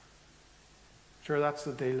 Sure, that's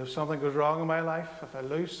the deal. If something goes wrong in my life, if I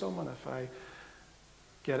lose someone, if I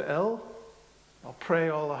get ill, I'll pray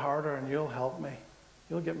all the harder and you'll help me.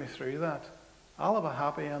 You'll get me through that. I'll have a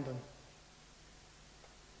happy ending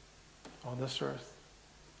on this earth."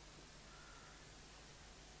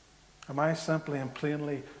 Am I simply and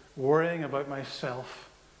plainly worrying about myself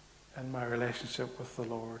and my relationship with the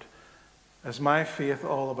Lord? Is my faith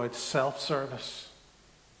all about self-service?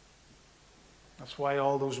 That's why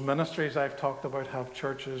all those ministries I've talked about have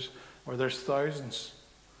churches where there's thousands.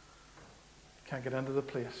 Can't get into the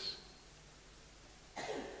place.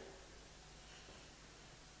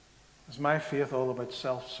 Is my faith all about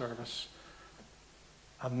self-service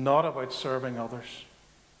and not about serving others?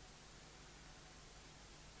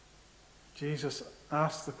 Jesus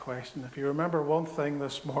asked the question. If you remember one thing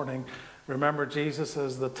this morning, remember Jesus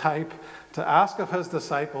is the type to ask of his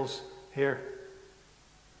disciples, "Here,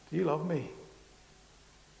 do you love me?"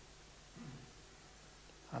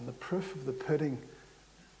 And the proof of the pudding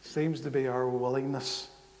seems to be our willingness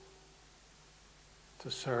to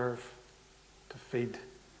serve, to feed,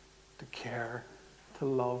 to care, to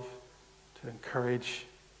love, to encourage,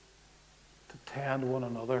 to tend one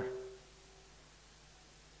another.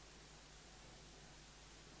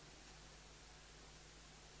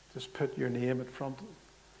 Just put your name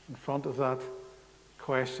in front of that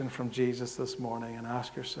question from Jesus this morning and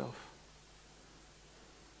ask yourself,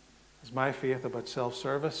 is my faith about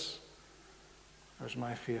self-service, or is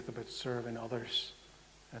my faith about serving others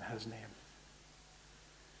in his name?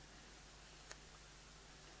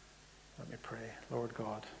 Let me pray. Lord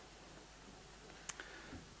God,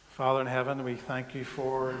 Father in heaven, we thank you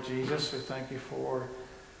for Jesus. We thank you for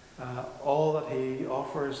all that he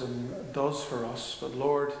offers and does for us. But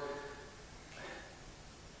Lord,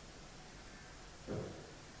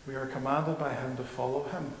 we are commanded by him to follow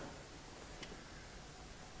him.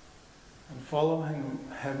 And following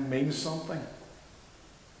him means something.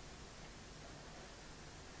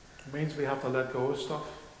 It means we have to let go of stuff.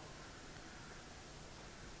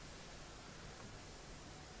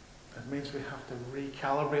 It means we have to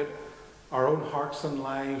recalibrate our own hearts and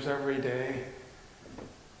lives every day.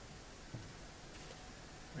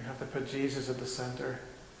 We have to put Jesus at the center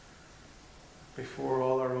before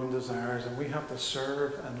all our own desires, and we have to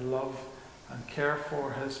serve and love and care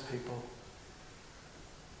for his people.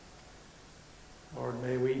 Lord,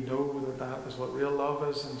 may we know that that is what real love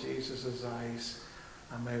is in Jesus' eyes,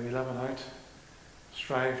 and may we live it out,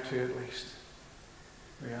 strive to at least.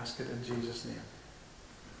 We ask it in Jesus' name.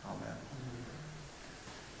 Amen.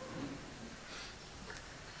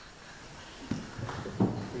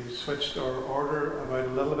 We switched our order about a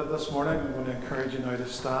little bit this morning. I'm going to encourage you now to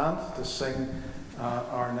stand to sing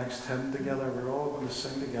our next hymn together. We're all going to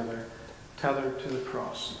sing together, "Tethered to the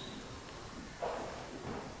Cross."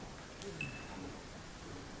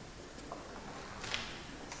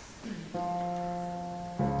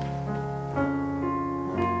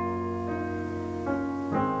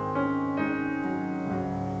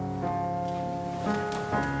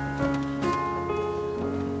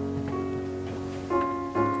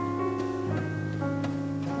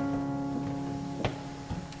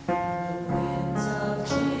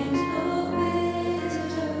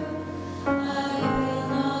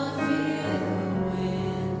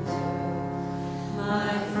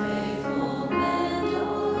 My faithful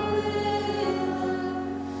man.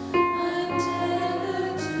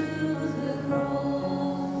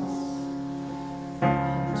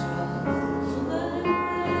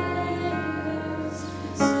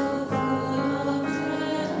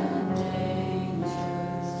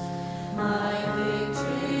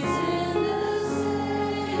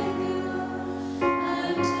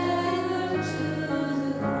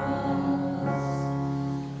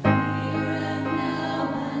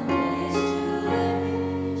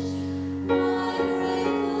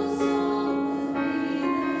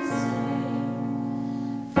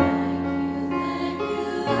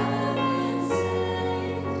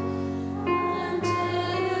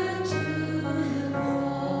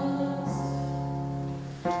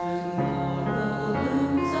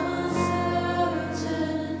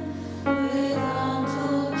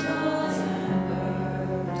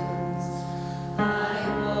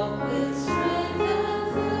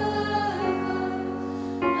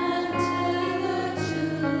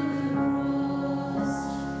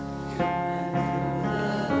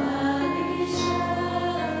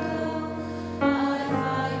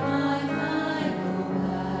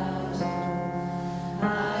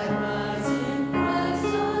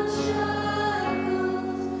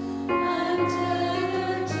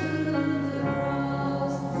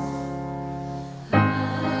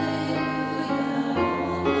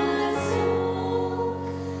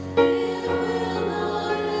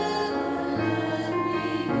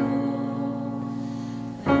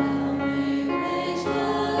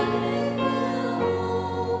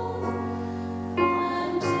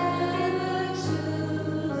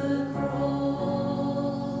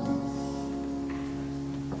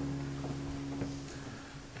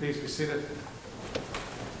 Please be seated.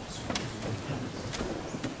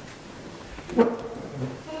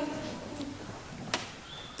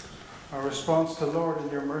 Our response to Lord, in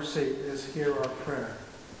your mercy, is hear our prayer.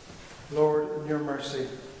 Lord, in your mercy,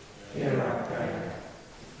 Hear our prayer.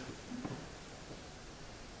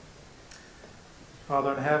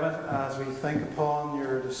 Father in heaven, as we think upon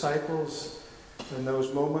your disciples in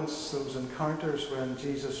those moments, those encounters when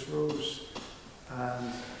Jesus rose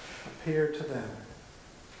and appeared to them,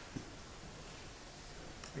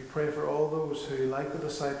 we pray for all those who, like the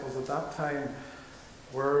disciples at that time,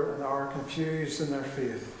 were and are confused in their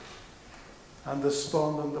faith and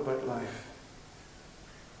despondent about life.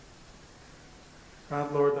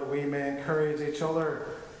 Grant, Lord, that we may encourage each other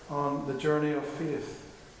on the journey of faith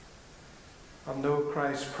and know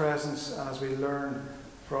Christ's presence as we learn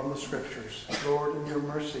from the Scriptures. Lord, in your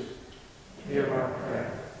mercy, hear our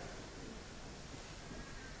prayer.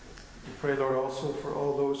 We pray, Lord, also for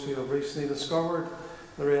all those who have recently discovered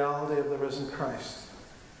the reality of the risen Christ,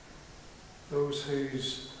 those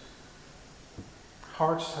whose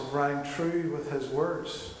hearts have rang true with his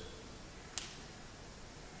words,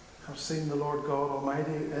 have seen the Lord God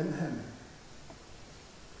Almighty in him.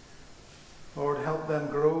 Lord, help them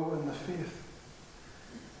grow in the faith.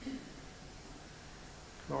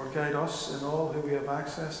 Lord, guide us in all who we have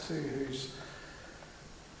access to, whose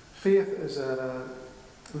faith is at a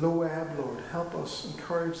low ebb, Lord. Help us,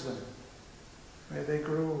 encourage them. May they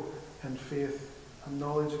grow in faith and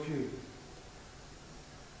knowledge of you.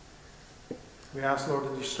 We ask, Lord,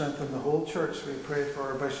 that you strengthen the whole church. We pray for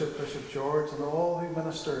our Bishop, Bishop George, and all who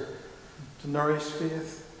minister to nourish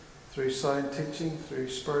faith through sound teaching, through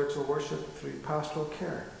spiritual worship, through pastoral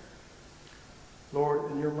care.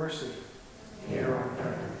 Lord, in your mercy, hear our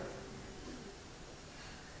prayer.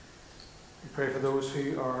 We pray for those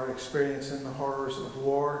who are experiencing the horrors of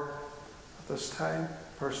war at this time,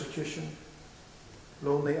 persecution,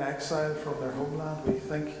 lonely exile from their homeland. We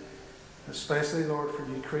think especially, Lord, for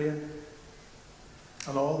Ukraine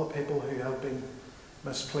and all the people who have been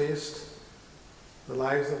misplaced, the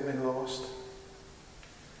lives that have been lost.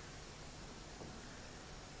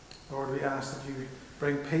 Lord, we ask that you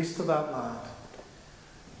bring peace to that land,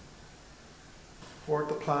 thwart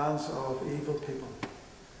the plans of evil people.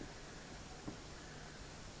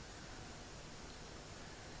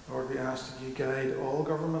 Lord, we ask that you guide all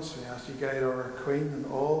governments. We ask you guide our Queen and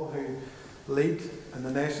all who lead in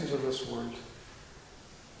the nations of this world.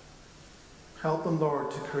 Help them,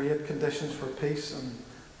 Lord, to create conditions for peace and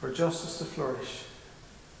for justice to flourish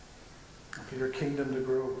and for your kingdom to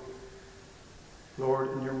grow.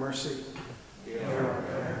 Lord, in your mercy, hear our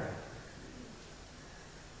prayer.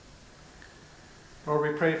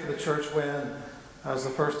 Lord, we pray for the church when, as the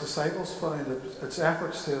first disciples found, its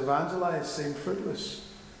efforts to evangelize seemed fruitless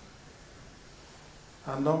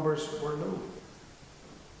and numbers were low.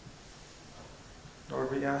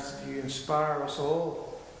 Lord, we ask that you inspire us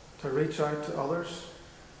all to reach out to others,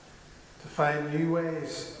 to find new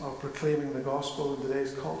ways of proclaiming the gospel in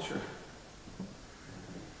today's culture.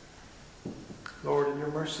 Lord, in your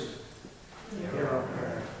mercy, hear our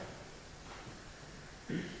prayer.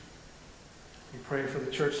 We pray for the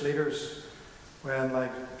church leaders when,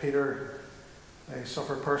 like Peter, they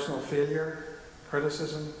suffer personal failure,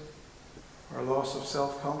 criticism, or loss of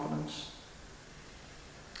self-confidence.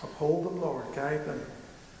 Uphold them, Lord. Guide them.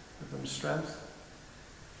 Give them strength.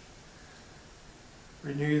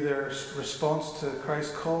 Renew their response to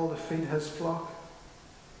Christ's call to feed his flock.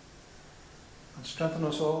 And strengthen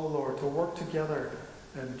us all, Lord, to work together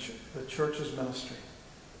in the church's ministry.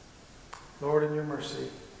 Lord, in your mercy.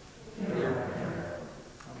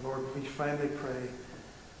 And Lord, we finally pray,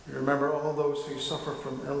 you remember all those who suffer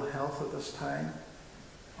from ill health at this time,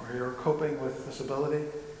 or who are coping with disability.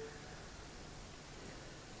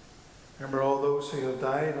 Remember all those who have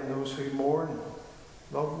died and those who mourn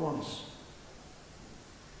loved ones.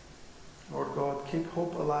 Lord God, keep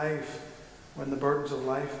hope alive when the burdens of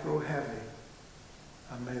life grow heavy,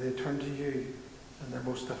 and may they turn to you in their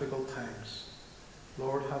most difficult times.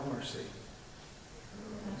 Lord, have mercy.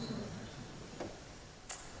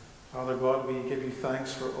 Father God, we give you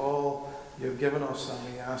thanks for all you have given us,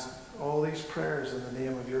 and we ask all these prayers in the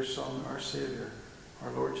name of your Son, our Saviour,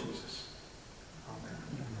 our Lord Jesus. Amen.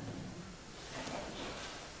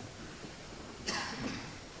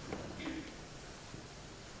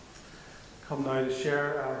 Come now to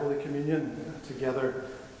share our Holy Communion together.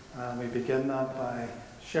 We begin that by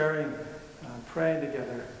sharing and praying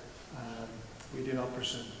together. We do not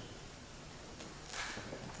presume.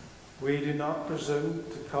 We do not presume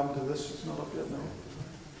to come to this. It's not up yet, no.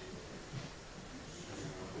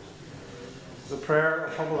 The prayer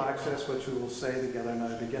of humble access which we will say together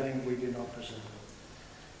now, beginning, we do not presume.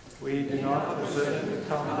 We do not presume to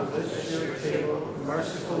come to this your table,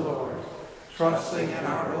 merciful Lord, trusting in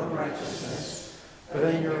our own righteousness, but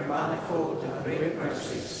in your manifold and great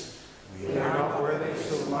mercies. We are not worthy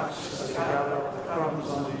so much as to gather up the crumbs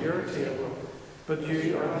under your table, but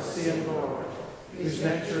you are the same Lord, whose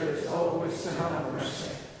nature is always to have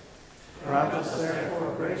mercy. Grant us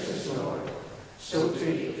therefore, gracious Lord, so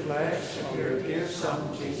to eat the flesh of your dear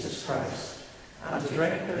Son, Jesus Christ, and to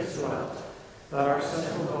drink his blood, that our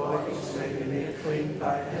sinful bodies may be made clean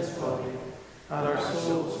by his body, and our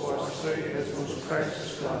souls washed through his most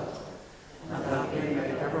precious blood, and that we may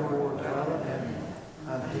evermore dwell in him,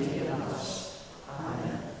 and he in us.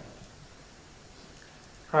 Amen.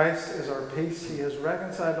 Christ is our peace. He has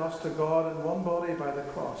reconciled us to God in one body by the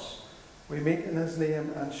cross. We meet in his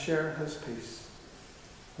name and share his peace.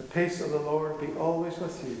 The peace of the Lord be always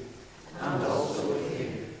with you. And also with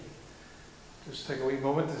you. Just take a wee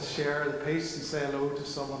moment to share the peace and say hello to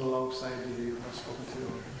someone alongside you who has spoken to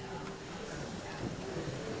you.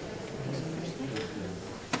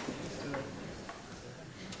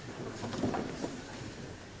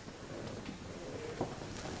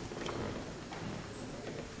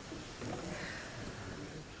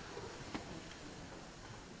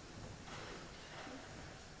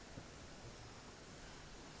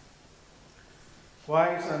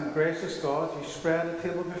 Wise and gracious God, you spread a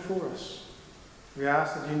table before us. We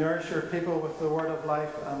ask that you nourish your people with the word of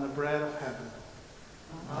life and the bread of heaven.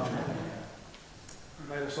 Amen.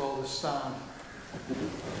 Invite us all to stand.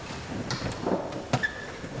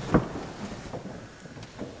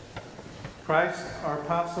 Christ, our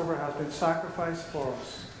Passover, has been sacrificed for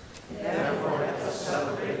us. Therefore let us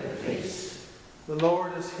celebrate the feast. The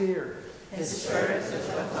Lord is here. His Spirit is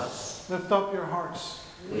with us. Lift up your hearts.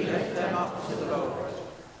 We lift them up to the Lord.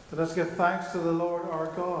 Let us give thanks to the Lord our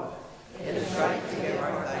God. It is right to give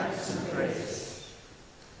our thanks and praise.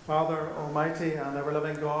 Father, Almighty and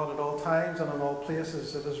ever-living God, at all times and in all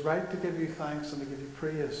places, it is right to give you thanks and to give you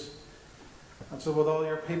praise. And so with all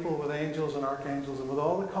your people, with angels and archangels, and with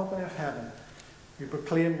all the company of heaven, we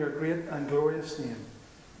proclaim your great and glorious name,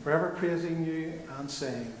 forever praising you and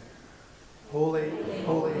saying, Holy,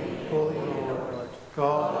 holy, holy Lord,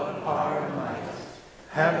 God of power and might.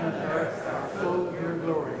 Heaven and earth are full of your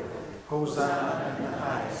glory. Hosanna in the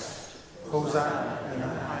highest. Hosanna in the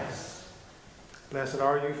highest. Blessed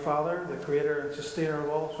are you, Father, the creator and sustainer of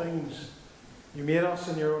all things. You made us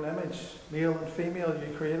in your own image. Male and female,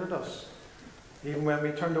 you created us. Even when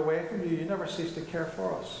we turned away from you, you never ceased to care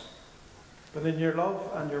for us. But in your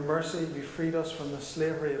love and your mercy, you freed us from the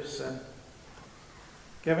slavery of sin,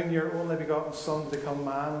 giving your only begotten Son to become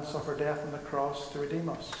man and suffer death on the cross to redeem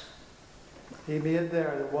us. He made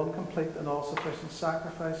there the one complete and all-sufficient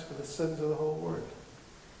sacrifice for the sins of the whole world.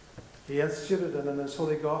 He instituted and in his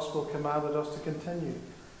holy gospel commanded us to continue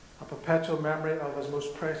a perpetual memory of his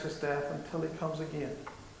most precious death until he comes again.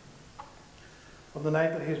 On the night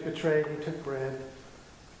that he was betrayed, he took bread,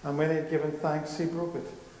 and when he had given thanks, he broke it,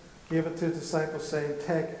 gave it to his disciples, saying,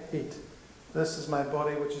 Take, eat. This is my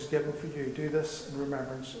body which is given for you. Do this in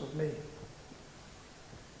remembrance of me.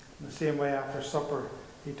 In the same way, after supper,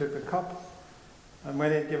 he took the cup, and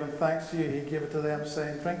when he had given thanks to you, he gave it to them,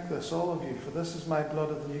 saying, Drink this, all of you, for this is my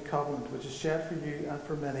blood of the new covenant, which is shed for you and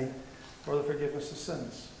for many for the forgiveness of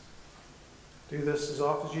sins. Do this as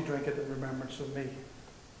often as you drink it in remembrance of me.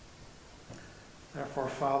 Therefore,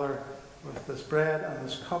 Father, with this bread and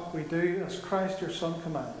this cup we do as Christ your Son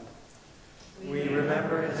commanded. We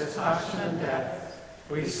remember his passion and death.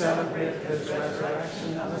 We celebrate his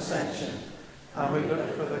resurrection and ascension, and we look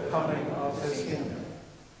for the coming of his kingdom.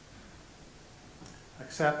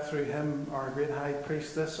 Accept through him, our great high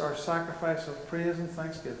priest, this our sacrifice of praise and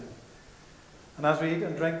thanksgiving. And as we eat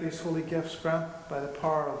and drink these holy gifts, grant by the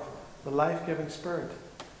power of the life-giving Spirit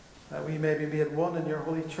that we may be made one in your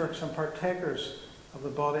holy church and partakers of the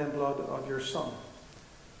body and blood of your Son,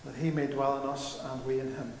 that he may dwell in us and we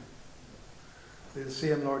in him. Through the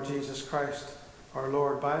same Lord Jesus Christ, our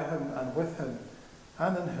Lord, by whom and with him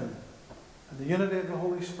and in him, in the unity of the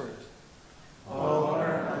Holy Spirit, all honor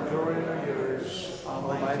and glory are yours,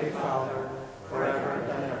 Almighty Father, forever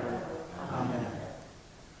and ever. Amen.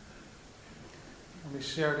 And we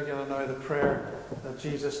share together now the prayer that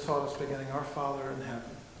Jesus taught us, beginning, Our Father in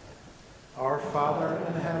heaven. Our Father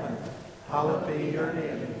in heaven, hallowed be your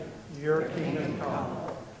name. Your kingdom come.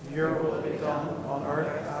 Your will be done on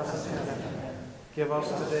earth as in heaven. Give us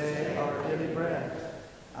today our daily bread.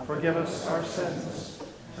 Forgive us our sins,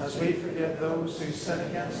 as we forgive those who sin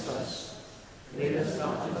against us. Lead us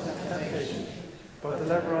not into temptation, but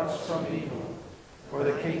deliver us from evil. For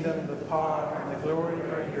the kingdom, the power, and the glory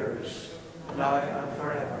are yours, now and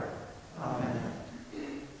forever. Amen.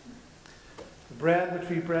 The bread which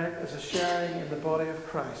we break is a sharing in the body of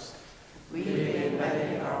Christ. We being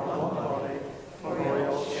many are one body, for we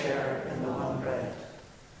all share in the one bread.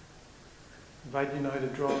 I invite you now to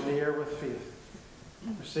draw near with faith.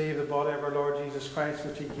 Receive the body of our Lord Jesus Christ,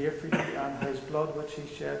 which he gave for you, and his blood which he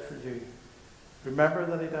shed for you. Remember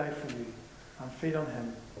that he died for you, and feed on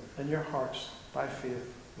him in your hearts by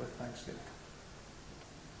faith with thanksgiving.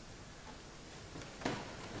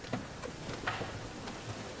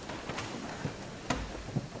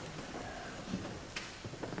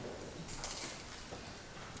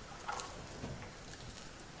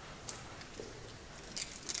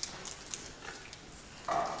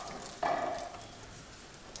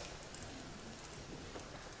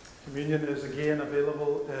 Communion is again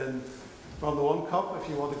available from the one cup if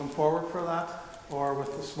you want to come forward for that, or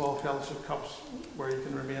with the small fellowship cups where you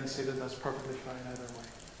can remain seated. That's perfectly fine either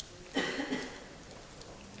way.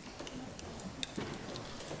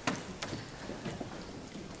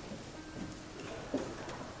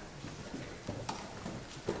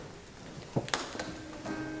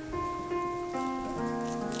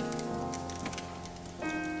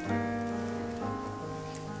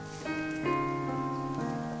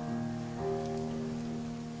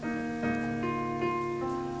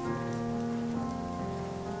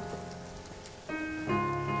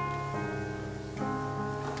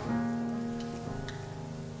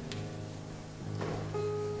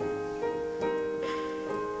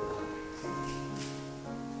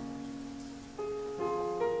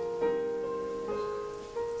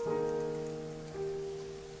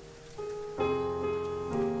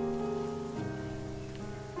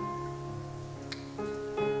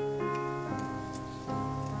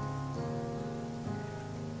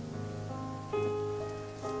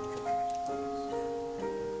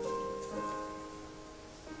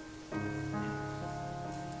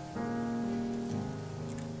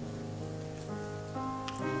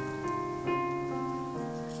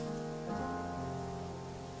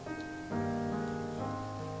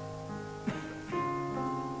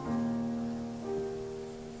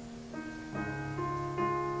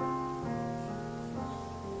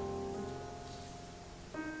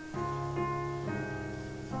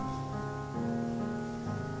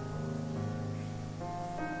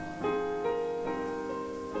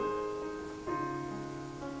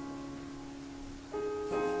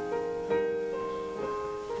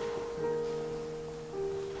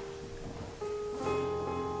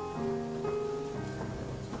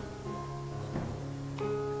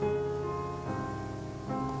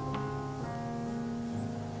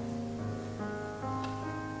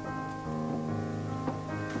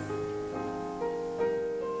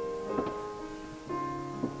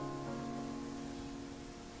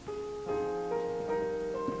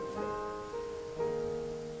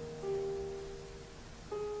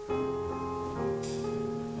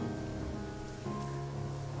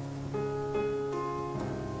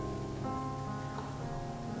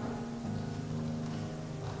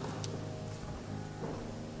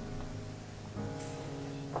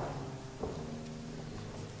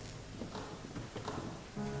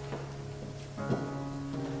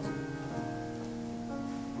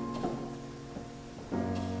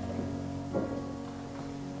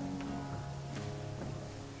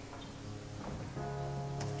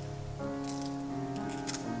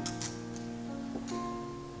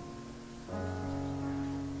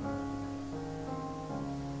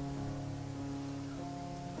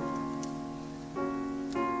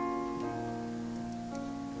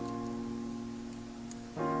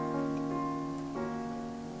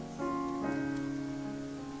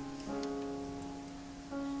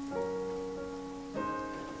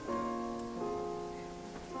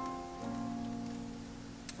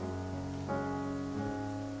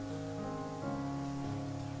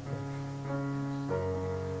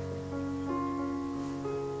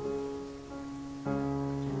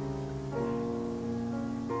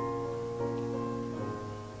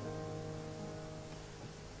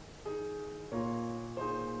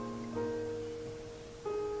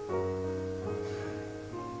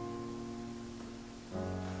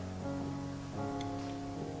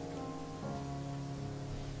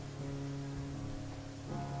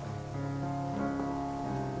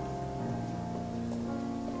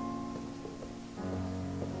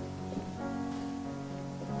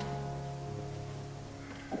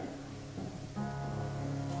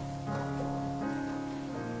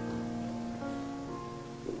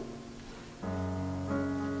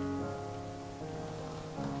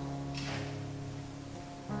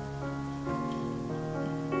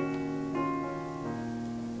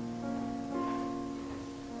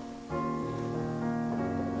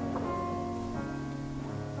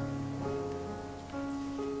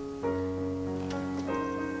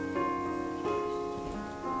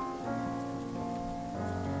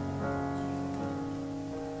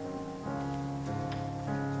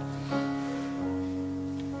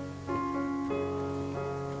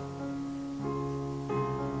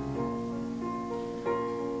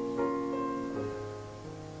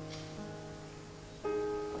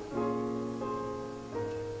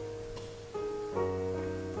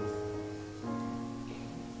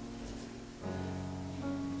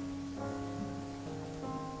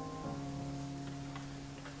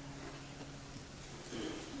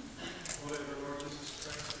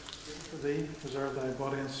 thee, preserve thy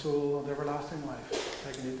body and soul and everlasting life.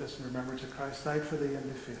 Take and eat this in remembrance of Christ died for thee, and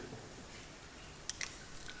be faithful.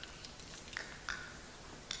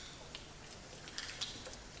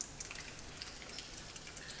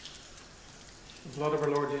 The blood of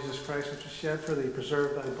our Lord Jesus Christ, which was shed for thee,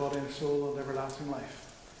 preserve thy body and soul and everlasting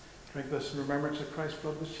life. Drink this in remembrance that Christ's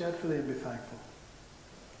blood was shed for thee, and be thankful.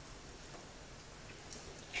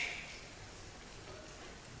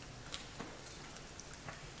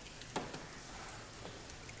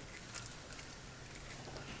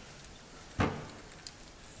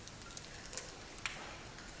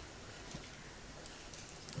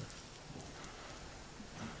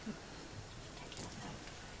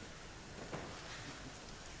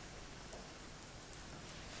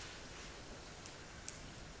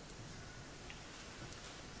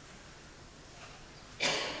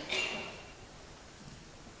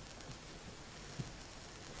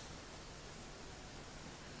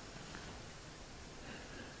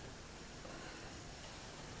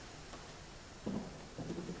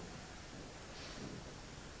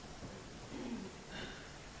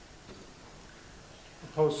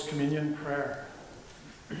 Post-communion prayer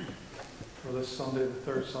for this Sunday, the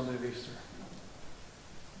third Sunday of Easter.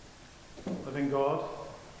 Living God,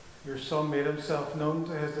 your Son made himself known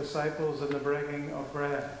to his disciples in the breaking of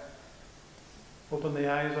bread. Open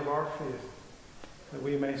the eyes of our faith, that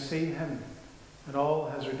we may see him in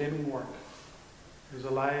all his redeeming work, who is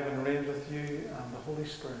alive and reigns with you and the Holy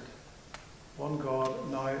Spirit, one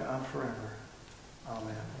God, now and forever.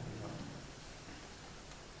 Amen.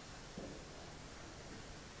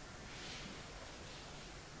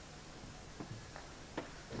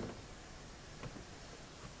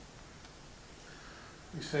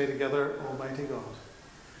 We say together, Almighty God.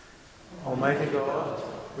 Almighty God,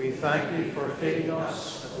 we thank you for feeding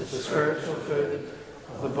us with the spiritual food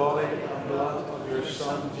of the body and blood of your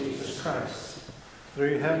Son, Jesus Christ.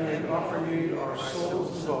 Through him we offer you our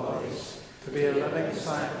souls and bodies to be a living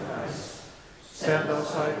sacrifice. Send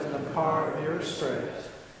us out in the power of your Spirit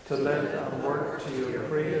to live and work to your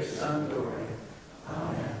praise and glory.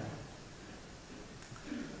 Amen.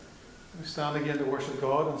 We stand again to worship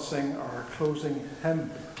God and sing our closing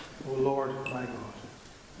hymn, O Lord my God.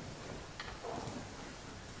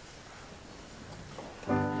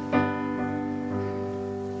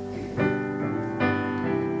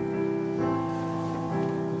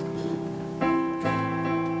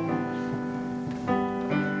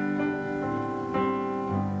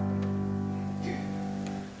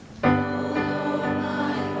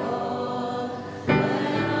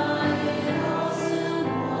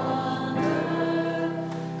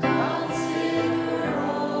 Consider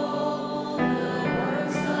all the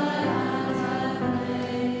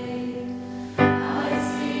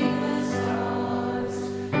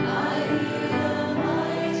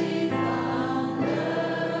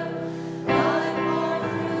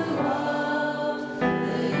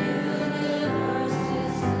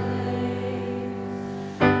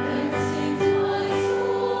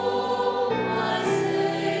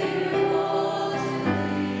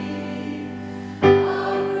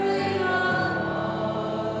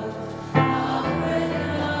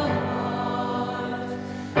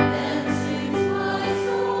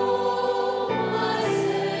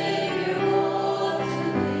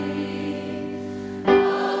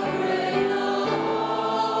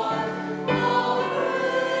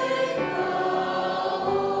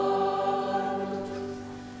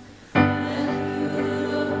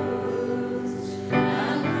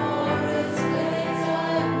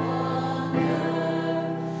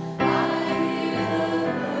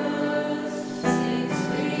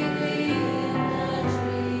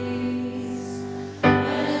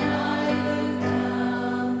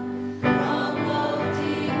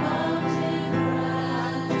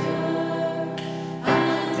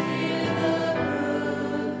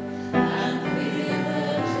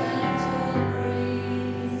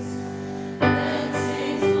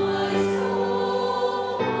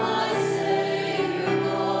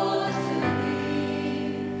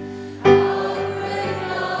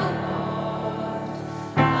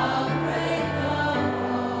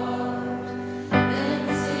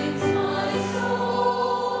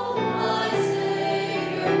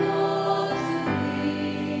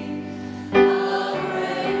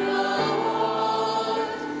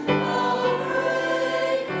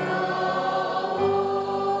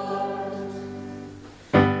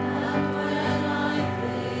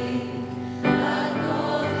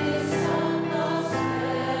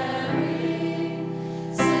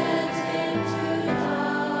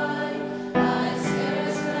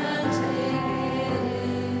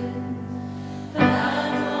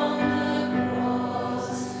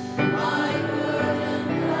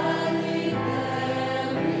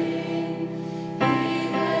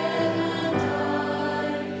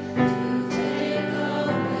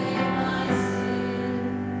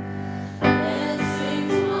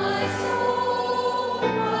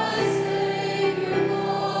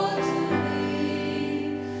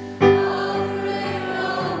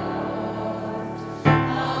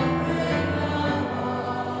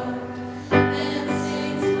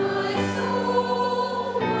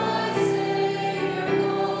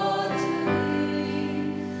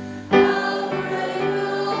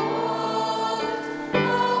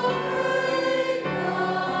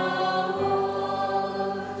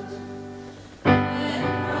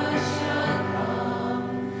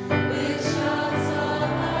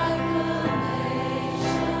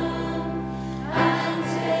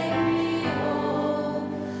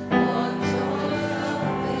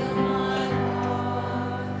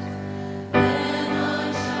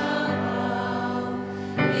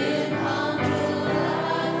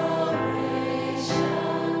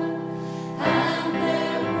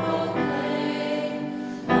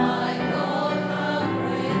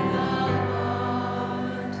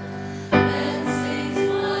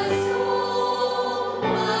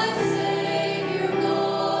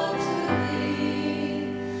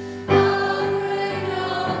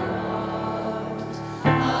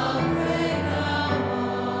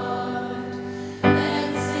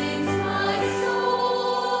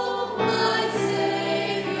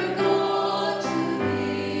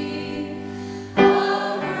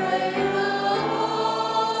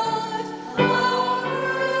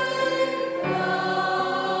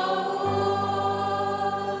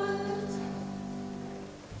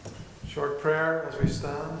Short prayer as we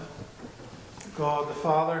stand. God the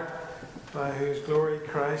Father, by whose glory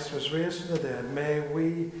Christ was raised from the dead, may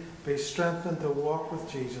we be strengthened to walk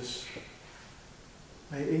with Jesus.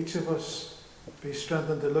 May each of us be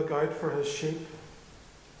strengthened to look out for his sheep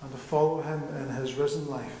and to follow him in his risen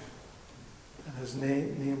life. In his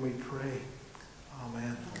name we pray.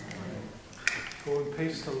 Amen. Go in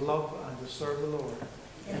peace to love and to serve the Lord.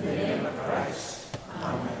 In the name of Christ.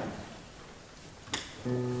 Amen.